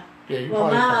 Yeah. Yeah, you well,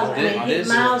 probably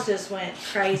Miles just went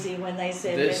crazy when they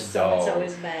said this so-and-so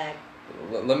is back.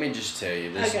 Let me just tell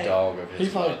you, this dog of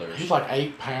his mother's. He's like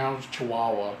 8 pounds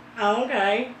Chihuahua. Oh,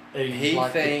 okay. He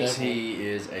like thinks he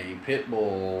is a pit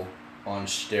bull on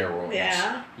steroids.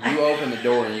 Yeah. You open the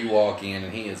door and you walk in,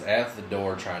 and he is at the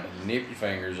door trying to nip your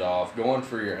fingers off, going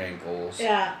for your ankles.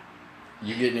 Yeah.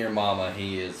 You get near Mama,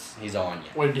 he's on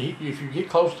you. If you get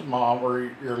close to Mom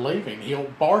or you're leaving, he'll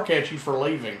bark at you for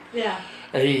leaving. Yeah.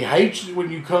 And he hates it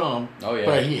when you come. Oh yeah.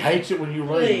 But he hates it when you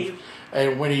leave.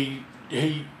 And when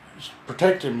he's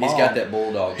protecting Mom, he's got that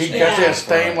bulldog. He got that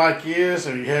stain like this,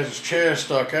 and he has his chest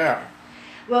stuck out.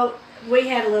 Well, we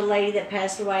had a little lady that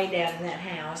passed away down in that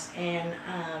house, and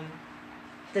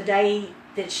the day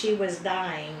that she was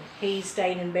dying, he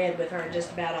stayed in bed with her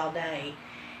just about all day.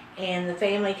 And the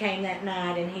family came that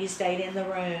night, and he stayed in the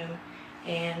room.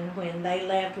 And when they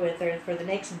left with her for the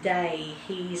next day,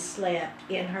 he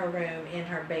slept in her room, in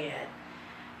her bed.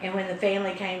 And when the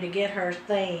family came to get her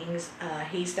things,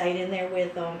 he stayed in there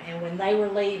with them. And when they were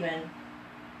leaving,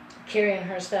 carrying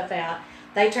her stuff out,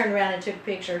 they turned around and took a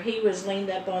picture. He was leaned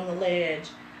up on the ledge,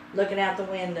 looking out the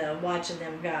window, watching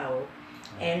them go.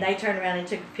 And they turned around and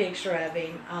took a picture of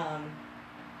him.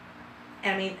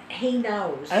 I mean, he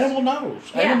knows.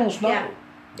 Animals know.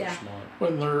 Yeah. They're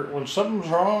smart. When something's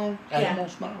wrong,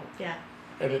 animals know. Yeah.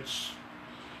 And it's.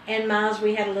 And Miles,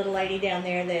 we had a little lady down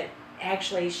there that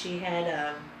actually she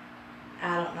had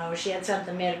I don't know, she had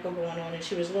something medical going on, and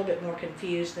she was a little bit more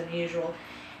confused than usual,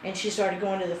 and she started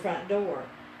going to the front door.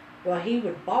 Well, he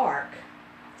would bark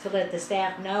to let the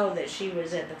staff know that she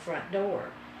was at the front door.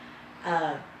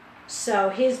 So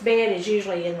his bed is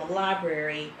usually in the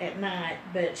library at night,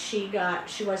 but she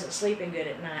wasn't sleeping good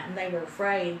at night, and they were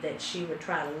afraid that she would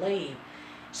try to leave.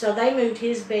 So they moved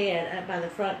his bed up by the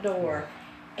front door,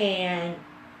 and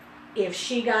if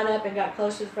she got up and got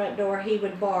close to the front door, he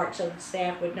would bark so the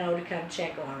staff would know to come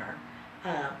check on her.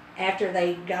 After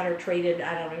they got her treated,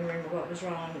 I don't even remember what was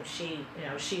wrong.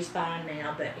 She's fine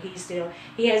now, but he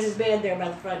has his bed there by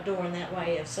the front door, and that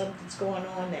way if something's going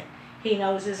on that he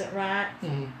knows isn't right,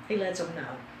 he lets them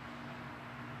know.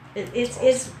 It's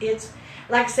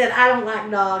like I said, I don't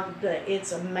like dogs, but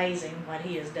it's amazing what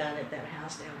he has done at that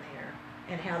house down there,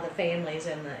 and how the families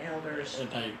and the elders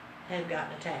have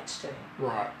gotten attached to him.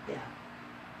 Right. Yeah.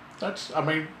 Pets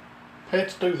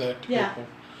do that to people.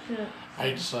 Yeah. I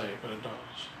hate to say it, but it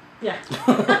does. Yeah.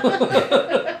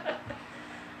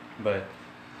 But,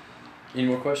 any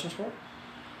more questions for it?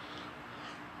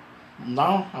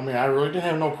 No, I really didn't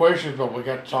have no questions, but we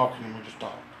got to talking and we just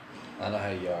talked. I know how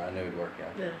you are. I knew it'd work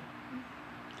out. Yeah.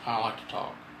 I like to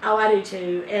talk. Oh, I do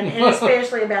too, and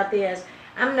especially about this.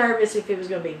 I'm nervous if it was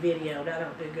going to be videoed. I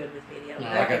don't do good with video. No,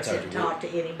 I can sit and talk to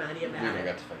anybody about it. We haven't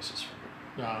got the faces for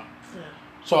you. No. Yeah.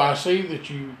 So I see that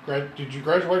did you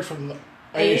graduate from the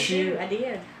ASU? I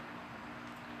did.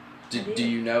 Do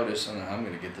you notice, and I'm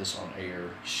going to get this on air,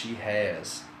 she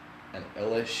has an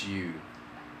LSU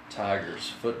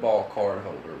Tigers football card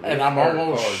holder. And I'm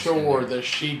almost sure that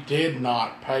she did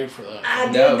not pay for that.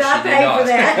 I did not pay for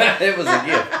that. It was a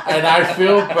gift. And I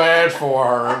feel bad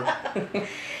for her.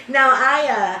 No,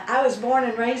 I was born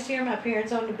and raised here. My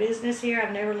parents owned a business here.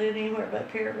 I've never lived anywhere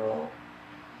but Paragould.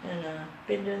 And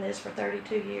been doing this for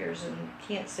 32 years and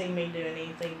can't see me doing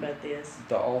anything but this.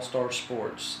 The All-Star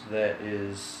Sports, that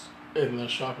is... In the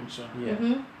shopping center. Yeah.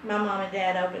 Mm-hmm. My mom and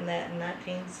dad opened that in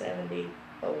 1974.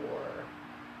 Oh,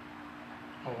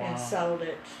 wow. And sold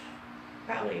it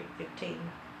probably 15,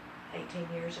 18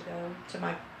 years ago to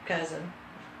my cousin,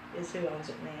 is who owns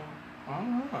it now. All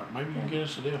right. Maybe you can get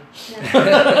us a deal. Yeah.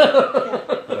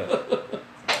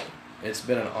 It's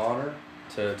been an honor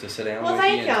to sit down Well, with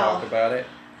you and y'all. talk about it.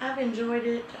 I've enjoyed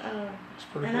it. It's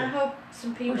pretty And cool. I hope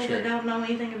some people that don't know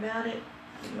anything about it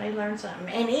may learn something.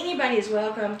 And anybody is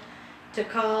welcome to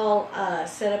call,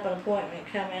 set up an appointment,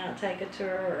 come out, take a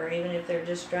tour, or even if they're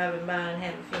just driving by and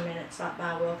have a few minutes, stop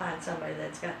by, we'll find somebody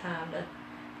that's got time to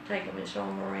take them and show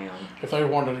them around. If they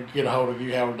wanted to get a hold of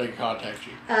you, how would they contact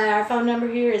you? Our phone number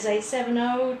here is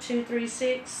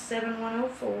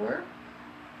 870-236-7104,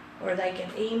 or they can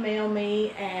email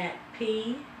me at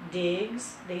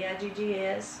Diggs,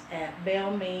 D-I-G-G-S, at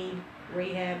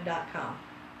bellmeadrehab.com.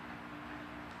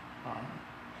 All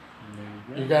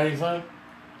right. You got anything?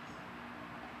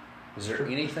 Is there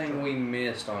anything we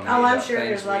missed on I'm the sure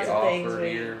things there's lots we of things offered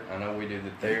here? I know we do the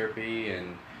therapy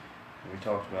and we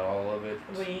talked about all of it.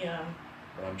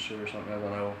 But I'm sure there's something else. I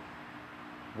know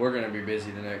we're going to be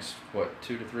busy the next,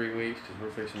 2 to 3 weeks because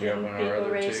we're fixing to open our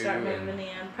other ready two. To start moving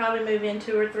in. Probably move in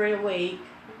 2 or 3 a week.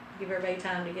 Give everybody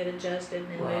time to get adjusted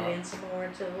and then move in some more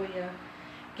until we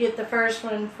get the first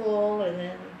one full and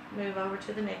then move over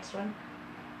to the next one.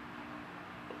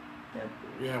 Yep.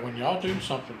 Yeah, when y'all do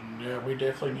something, we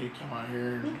definitely need to come out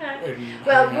here.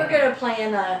 Well, we're going to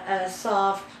plan a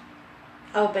soft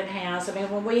open house. I mean,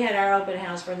 when we had our open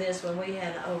house for this one, we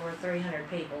had over 300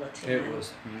 people attend. It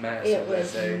was massive. It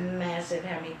was massive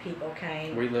how many people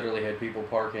came. We literally had people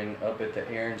parking up at the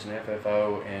Aaron's and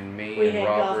FFO, and me we and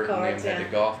Robert and them had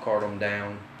to golf cart them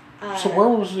down. So where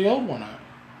was the old one at?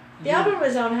 The other one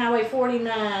was on Highway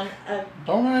 49.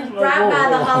 Don't ask me. Right by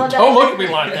the Holiday. Don't look at me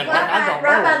like that.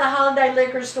 Right by the Holiday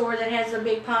Liquor Store that has the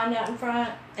big pond out in front.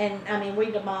 And I mean,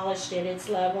 we demolished it. It's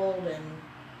leveled and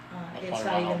it's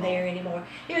not even there anymore.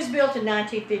 It was built in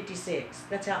 1956.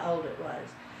 That's how old it was.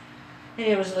 And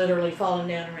it was literally falling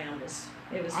down around us.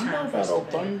 It was time. I know about old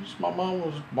things. My mom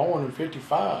was born in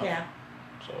 55. Yeah.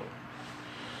 So,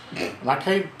 and I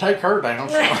can't take her down.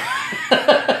 So.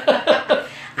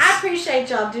 I appreciate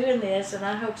y'all doing this, and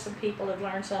I hope some people have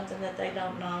learned something that they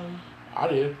don't know. I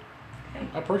did. Okay.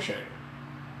 I appreciate it.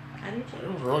 I did too.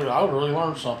 I really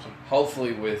learned something.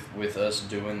 Hopefully, with us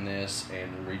doing this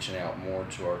and reaching out more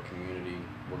to our community,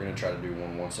 we're going to try to do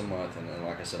one once a month. And then,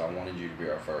 like I said, I wanted you to be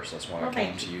our first. That's why I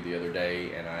came to you the other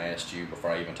day, and I asked you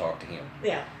before I even talked to him.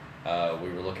 Yeah. We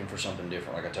were looking for something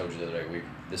different. Like I told you the other day,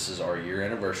 this is our year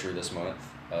anniversary this month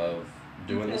of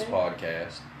doing this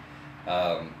podcast.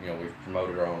 We've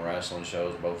promoted our own wrestling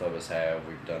shows. Both of us have.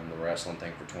 We've done the wrestling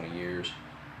thing for 20 years.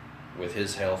 With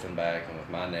his health and back and with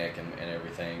my neck and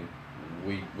everything,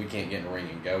 we can't get in the ring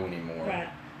and go anymore. Right.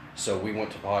 So we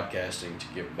went to podcasting to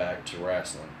give back to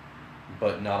wrestling.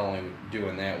 But not only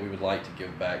doing that, we would like to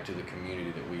give back to the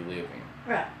community that we live in.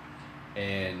 Right.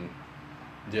 And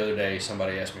the other day,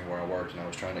 somebody asked me where I worked, and I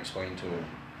was trying to explain to him,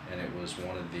 and it was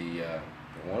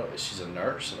she's a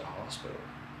nurse at a hospital.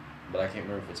 But I can't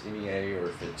remember if it's NEA or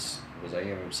if it was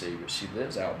AMMC, but she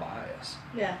lives out by us.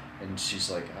 Yeah. And she's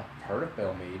like, I've heard of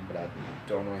Bellmead, but I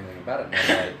don't know anything about it. And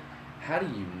I'm like, how do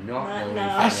you not know anything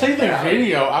about it? I see the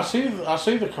video. I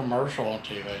see the commercial on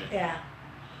TV. Yeah.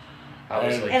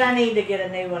 And I need to get a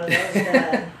new one of those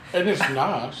done. And it's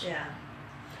nice. Yeah.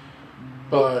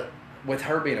 But with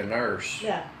her being a nurse,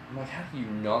 yeah. I'm like, how do you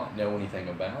not know anything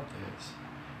about this?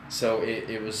 So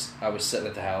I was sitting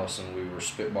at the house and we were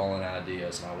spitballing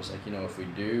ideas, and I was like, if we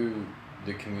do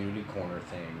the community corner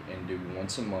thing and do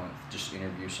once a month, just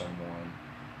interview someone,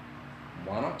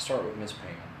 why not start with Miss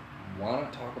Pam? Why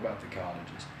not talk about the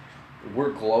cottages?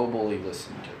 We're globally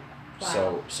listened to.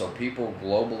 Wow. So people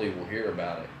globally will hear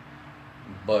about it,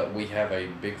 but we have a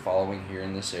big following here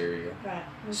in this area. Right.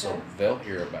 Okay. So they'll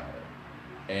hear about it.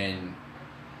 And,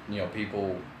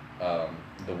 people...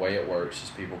 the way it works is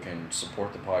people can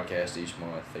support the podcast each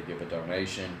month. They give a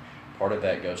donation. Part of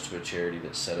that goes to a charity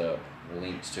that's set up,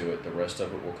 links to it. The rest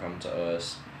of it will come to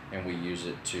us, and we use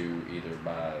it to either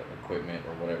buy equipment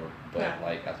or whatever. But,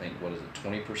 I think,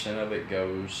 20% of it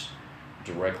goes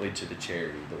directly to the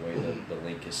charity, the way the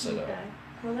link is set up.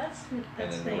 Well, that's and then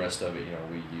neat. The rest of it,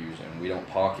 we use, and we don't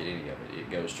pocket any of it. It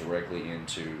goes directly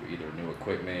into either new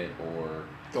equipment or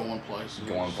going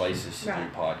places to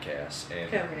right. do podcasts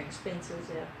and covering expenses.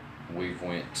 Yeah. We've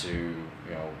went to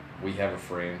we have a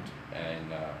friend,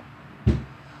 and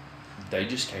they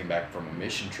just came back from a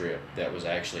mission trip that was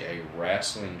actually a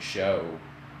wrestling show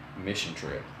mission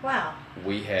trip. Wow.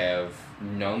 We have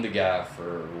known the guy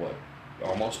for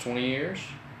almost 20 years.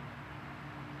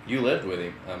 You lived with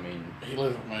him. I mean, he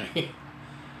lived with me.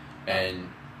 And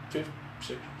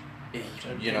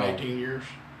 18 years.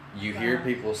 You hear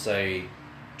people say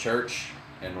church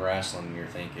and wrestling, you're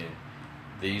thinking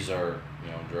these are,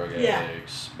 drug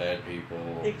addicts, bad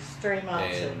people. Extreme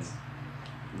options.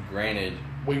 And granted,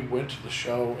 we went to the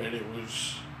show and it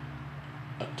was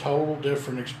a total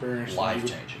different experience.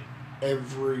 Life-changing.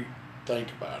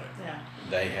 Think about it. Yeah.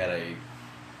 They had a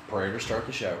prayer to start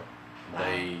the show. Wow.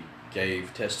 They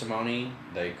gave testimony.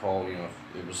 They called,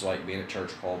 it was like being at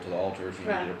church, called to the altar. If you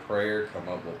needed a prayer, come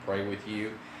up, we'll pray with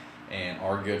you. And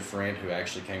our good friend who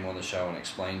actually came on the show and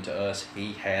explained to us,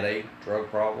 he had a drug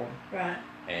problem. Right.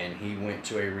 And he went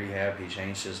to a rehab. He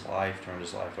changed his life, turned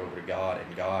his life over to God,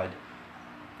 and God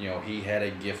you know, he had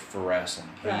a gift for wrestling.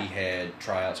 Right. He had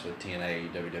tryouts with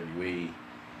TNA, WWE.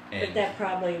 And but that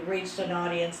probably reached an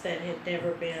audience that had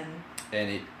never been. And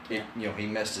it you know, he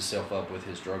messed himself up with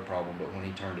his drug problem, but when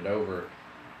he turned it over,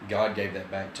 God gave that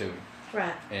back to him.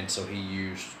 Right. And so he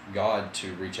used God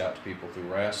to reach out to people through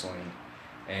wrestling,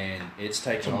 and it's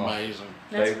taken off. Amazing.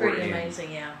 That's pretty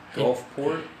amazing, yeah.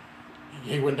 Gulfport.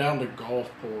 He went down to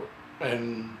Gulfport,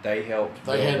 and They helped.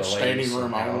 They build had the standing ladies some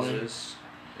room only. houses.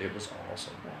 It was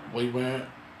awesome. we went.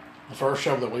 The first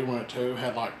show that we went to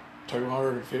had like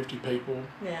 250 people,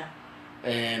 Yeah.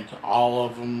 and all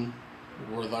of them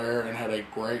were there and had a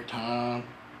great time.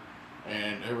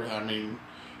 And everything. I mean,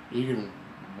 you can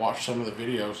watch some of the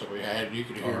videos that we had. You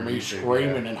could hear me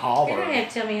screaming and You're hollering. going to have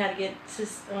to tell me how to get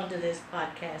onto this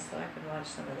podcast so I can watch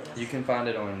some of this. You can find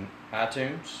it on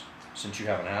iTunes since you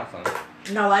have an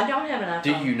iPhone. No, I don't have an iPhone.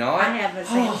 Do you not? I have a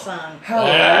Samsung.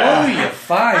 Hallelujah!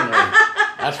 Finally.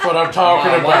 That's what I'm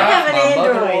talking My about. I have an my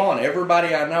Android. mother-in-law and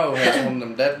everybody I know has one of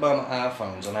them dead bum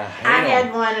iPhones, and I hate I them.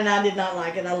 had one and I did not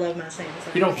like it. I love my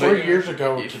Samsung. You know, 3 years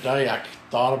ago today, I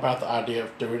thought about the idea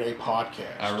of doing a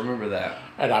podcast. I remember that.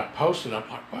 And I posted, I'm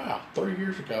like, wow, 3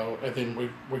 years ago, and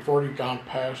then we've already gone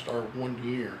past our 1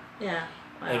 year. Yeah.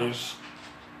 Wow. And it's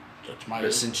my.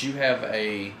 But since you have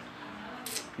a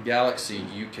Galaxy,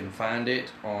 you can find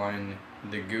it on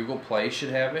the Google Play. Should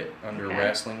have it under Okay.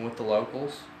 Wrestling with the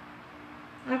Locals.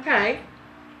 Okay.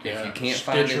 If Yeah, you can't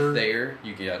find Stitcher. it there,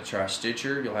 you gotta try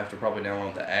Stitcher. You'll have to probably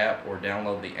download the app or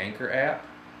download the Anchor app,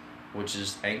 which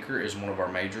is Anchor is one of our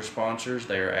major sponsors.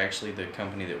 They are actually the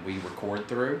company that we record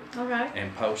through Okay.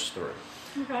 and post through.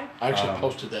 Okay. I actually um,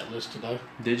 posted that list today.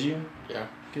 Did you? Yeah.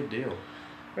 Good deal.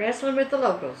 Wrestling with the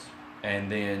Locals.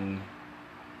 And then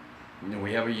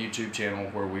we have a YouTube channel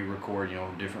where we record,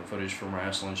 different footage from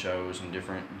wrestling shows and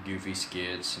different goofy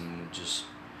skits and just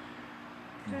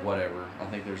whatever. I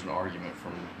think there's an argument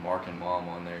from Mark and Mom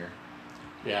on there.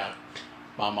 Yeah.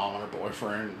 My mom and her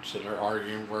boyfriend said they're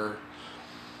arguing where.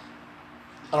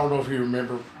 I don't know if you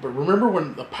remember, but remember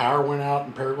when the power went out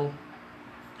in Paragon?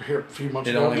 Here a few months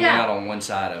It ago? only Yeah. went out on one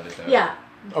side of it, though. Yeah.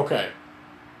 Okay.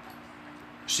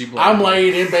 She blamed I'm me.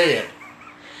 laying in bed,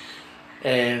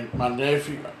 and my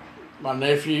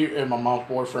nephew and my mom's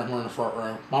boyfriend were in the front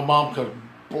room. My mom comes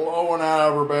blowing out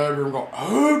of her bedroom going,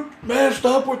 "Who messed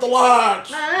up with the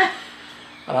lights?"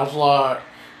 And I was like,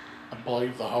 I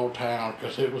believe the whole town,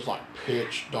 because it was like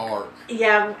pitch dark.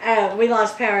 Yeah, we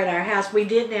lost power at our house. We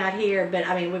didn't out here, but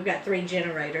I mean, we've got 3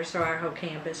 generators, so our whole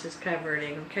campus is covered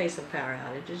in case of power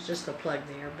outage. It's just a plug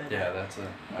there, but Yeah,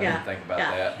 I Yeah. didn't think about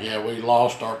Yeah. that. Yeah, we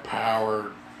lost our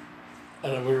power,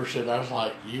 and we were sitting. I was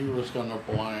like, "You was gonna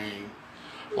blame,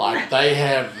 like they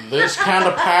have this kind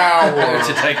of power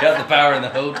To take out the power in the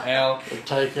whole town. to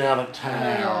take out a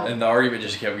town." And the argument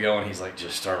just kept going. He's like,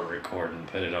 just start recording,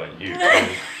 put it on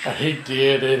YouTube. And he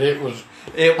did it. It was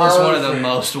It was one of the Perfect.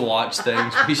 most watched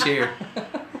things we shared.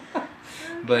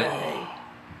 But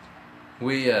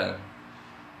we,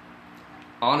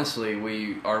 honestly,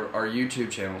 our YouTube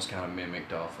channel's kind of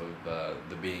mimicked off of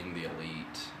the Being the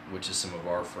Elite, which is some of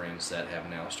our friends that have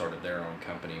now started their own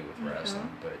company with wrestling.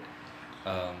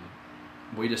 But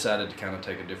we decided to kind of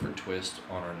take a different twist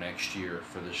on our next year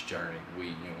for this journey.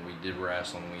 We did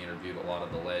wrestling. We interviewed a lot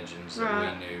of the legends that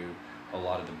Right. we knew, a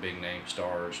lot of the big name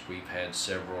stars. We've had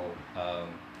several,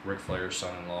 Ric Flair's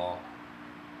son-in-law,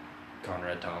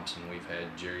 Conrad Thompson. We've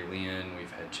had Jerry Lynn.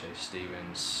 We've had Chase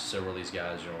Stevens. Several of these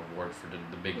guys, worked for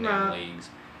the big name Right. leagues.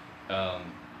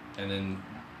 And then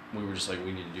we were just like,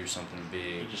 we need to do something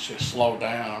big. it just slowed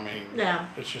down. I mean, yeah.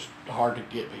 it's just hard to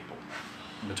get people.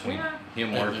 Between Yeah.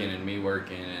 him working and me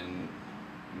working, and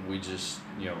we just,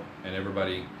 and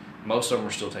everybody, most of them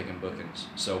are still taking bookings.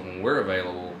 So when we're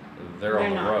available, they're on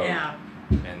the not, road. Yeah.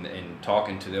 And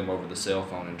talking to them over the cell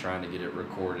phone and trying to get it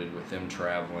recorded with them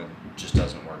traveling just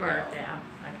doesn't work Right, out. yeah.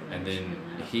 I can And then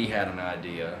understand that. he had an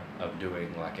idea of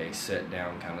doing like a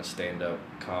sit-down kind of stand-up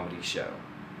comedy show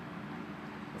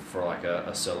for like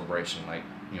a celebration, like,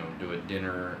 do a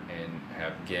dinner and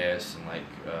have guests and like,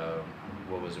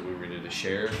 what was it? We were going to do the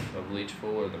sheriff of Leechville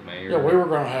or the mayor. Yeah, we were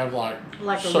going to have like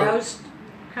Like a so- roast?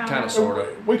 Kinda sort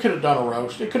of. We could have done a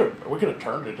roast. We could have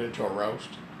turned it into a roast.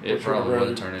 It which probably would've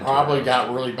would turn into a probably roast.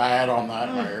 got really bad on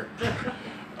that there.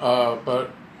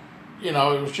 But it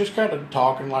was just kind of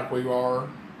talking like we are,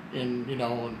 and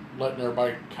and letting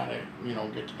everybody kind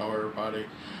of get to know everybody,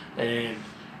 and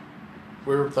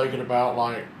we were thinking about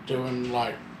like doing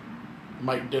like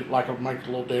make a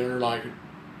little dinner, like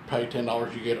pay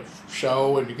 $10, you get a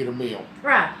show and you get a meal.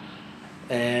 Right.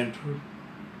 And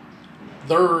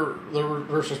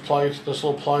there's this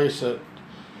little place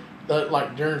that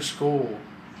like during school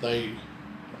they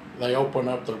they open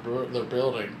up their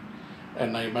building,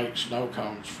 and they make snow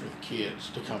cones for the kids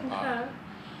to come by.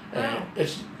 And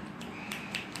it's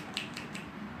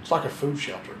like a food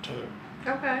shelter too.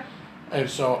 Okay. And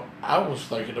so I was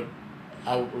thinking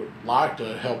I would like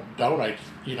to help donate,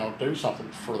 do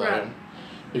something for them. Right.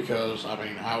 Because, I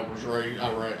mean, I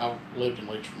lived in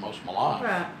Leach for most of my life.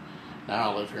 Right.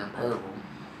 Now I live here in Perryville.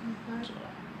 Okay. So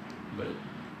But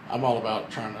I'm all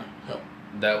about trying to help.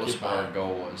 that was what our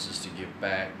goal was, is to give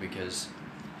back, because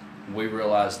we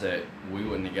realized that we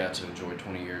wouldn't have got to enjoy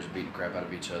 20 years of beating the crap out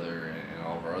of each other and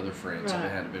all of our other friends if it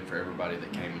hadn't been for everybody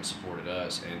that came and supported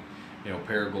us. And,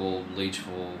 Paragould,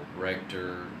 Leachville,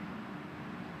 Rector,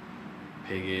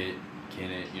 Piggott,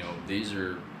 Kennett, these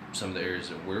are some of the areas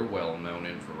that we're well known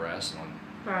in for wrestling.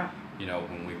 Right.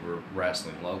 When we were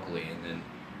wrestling locally, and then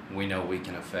we know we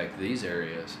can affect these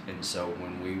areas. And so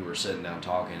when we were sitting down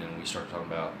talking and we started talking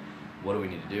about what do we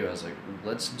need to do, I was like,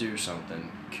 let's do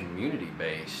something community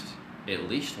based at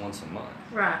least once a month.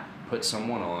 Right. Put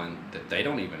someone on that they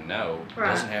don't even know. Right.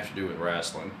 Doesn't have to do with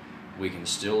wrestling. We can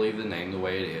still leave the name the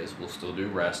way it is. We'll still do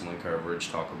wrestling coverage,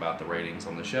 talk about the ratings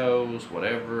on the shows,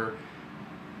 whatever.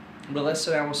 But let's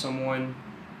sit down with someone.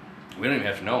 We don't even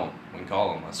have to know them. We can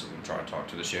call them. We can try to talk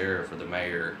to the sheriff or the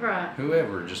mayor, right.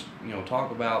 Whoever. Just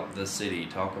talk about the city,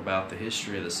 talk about the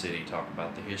history of the city, talk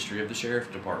about the history of the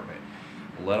sheriff department.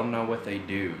 Let them know what they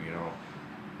do.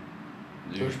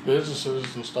 There's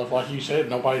businesses and stuff like you said.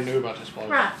 Nobody knew about this place.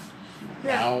 Right.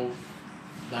 Now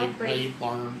they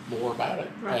learn more about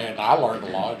it, right. And I learned a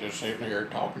lot just sitting here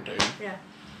talking to you. Yeah.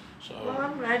 So. Well,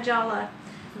 I'm glad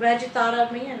glad you thought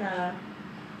of me, and I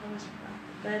was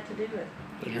glad to do it.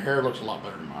 And your hair looks a lot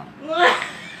better than mine.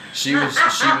 She was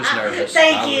nervous.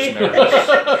 Thank you.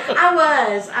 I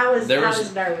was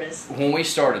nervous. When we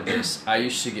started this, I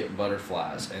used to get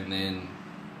butterflies, and then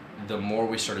the more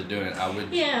we started doing it, I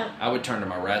would turn to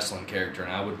my wrestling character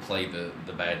and I would play the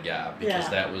bad guy, because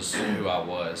that was who I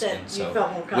was, and so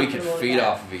we could feed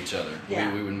off of each other.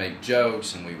 Yeah. We would make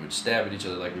jokes and we would stab at each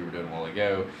other like we were doing a while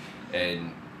ago.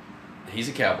 And he's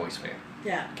a Cowboys fan.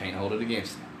 Yeah. Can't hold it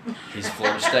against him. He's a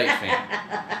Florida State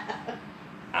fan.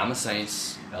 I'm a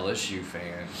Saints LSU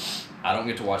fan. I don't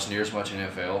get to watch near as much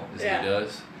NFL as he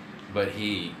does, but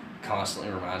he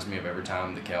constantly reminds me of every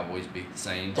time the Cowboys beat the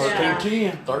Saints.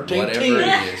 13-10. 13-10. Whatever it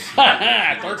is.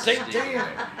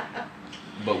 13-10.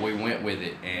 But we went with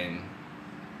it, and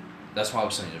that's why I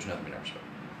was saying there's nothing to be nervous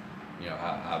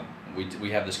about.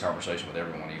 We have this conversation with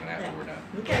everyone even after we're done.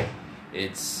 Okay.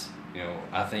 It's,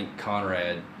 I think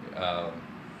Conrad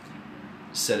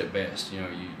said it best. You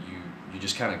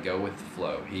just kind of go with the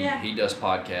flow. He does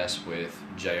podcasts with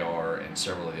JR and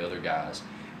several of the other guys,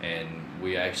 and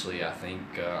we actually, I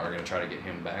think, are going to try to get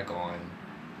him back on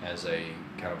as a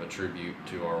kind of a tribute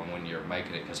to our 1 year of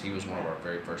making it, because he was one of our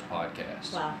very first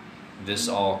podcasts. Wow. This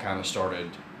all kind of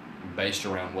started based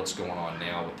around what's going on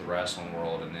now with the wrestling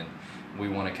world, and then we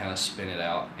want to kind of spin it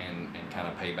out and kind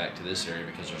of pay back to this area,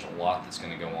 because there's a lot that's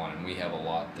going to go on, and we have a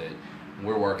lot that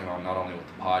we're working on, not only with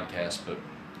the podcast, but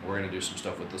we're going to do some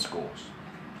stuff with the schools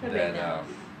that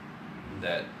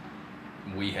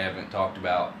we haven't talked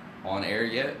about on air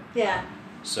yet. Yeah.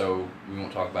 So we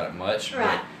won't talk about it much,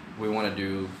 right. But we want to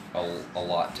do a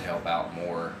lot to help out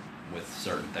more with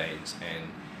certain things.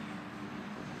 And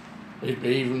he'd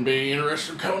even be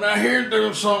interested in coming out here and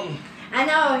doing something. I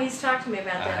know, he's talked to me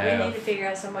about that. We need to figure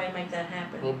out some way to make that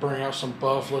happen. We'll bring out some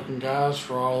buff-looking guys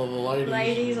for all of the ladies.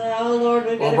 Ladies, oh Lord,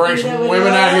 we'll bring some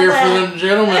women out here for them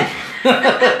gentlemen.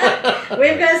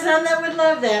 We've got some that would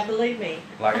love that, believe me.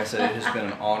 Like I said, it has been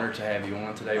an honor to have you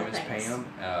on today, Miss Pam.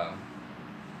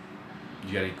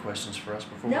 You got any questions for us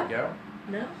before we go?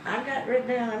 No, I've got it written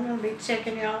down. I'm going to be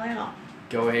checking y'all out.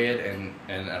 Go ahead,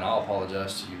 and I'll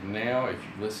apologize to you now if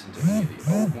you listen to any of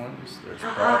the old ones. There's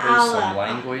probably some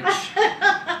language.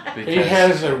 He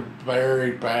has a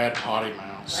very bad potty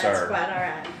mouth. That's quite all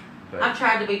right. But I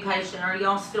tried to be patient. Are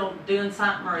y'all still doing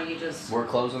something, or are you just... We're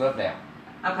closing up now.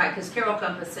 Okay, because Carol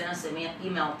Compass sent us an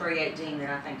email 318 that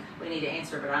I think we need to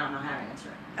answer, but I don't know how to answer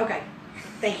it. Okay,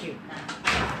 thank you.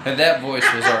 And that voice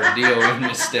was our deal with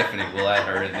Miss Stephanie. We'll add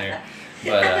her in there.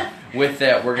 But with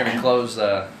that, we're going to close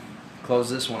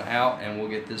this one out, and we'll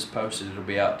get this posted. It'll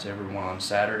be out to everyone on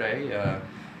Saturday.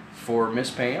 For Miss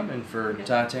Pam and for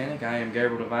Titanic, I am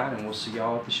Gabriel Devine, and we'll see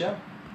y'all at the show.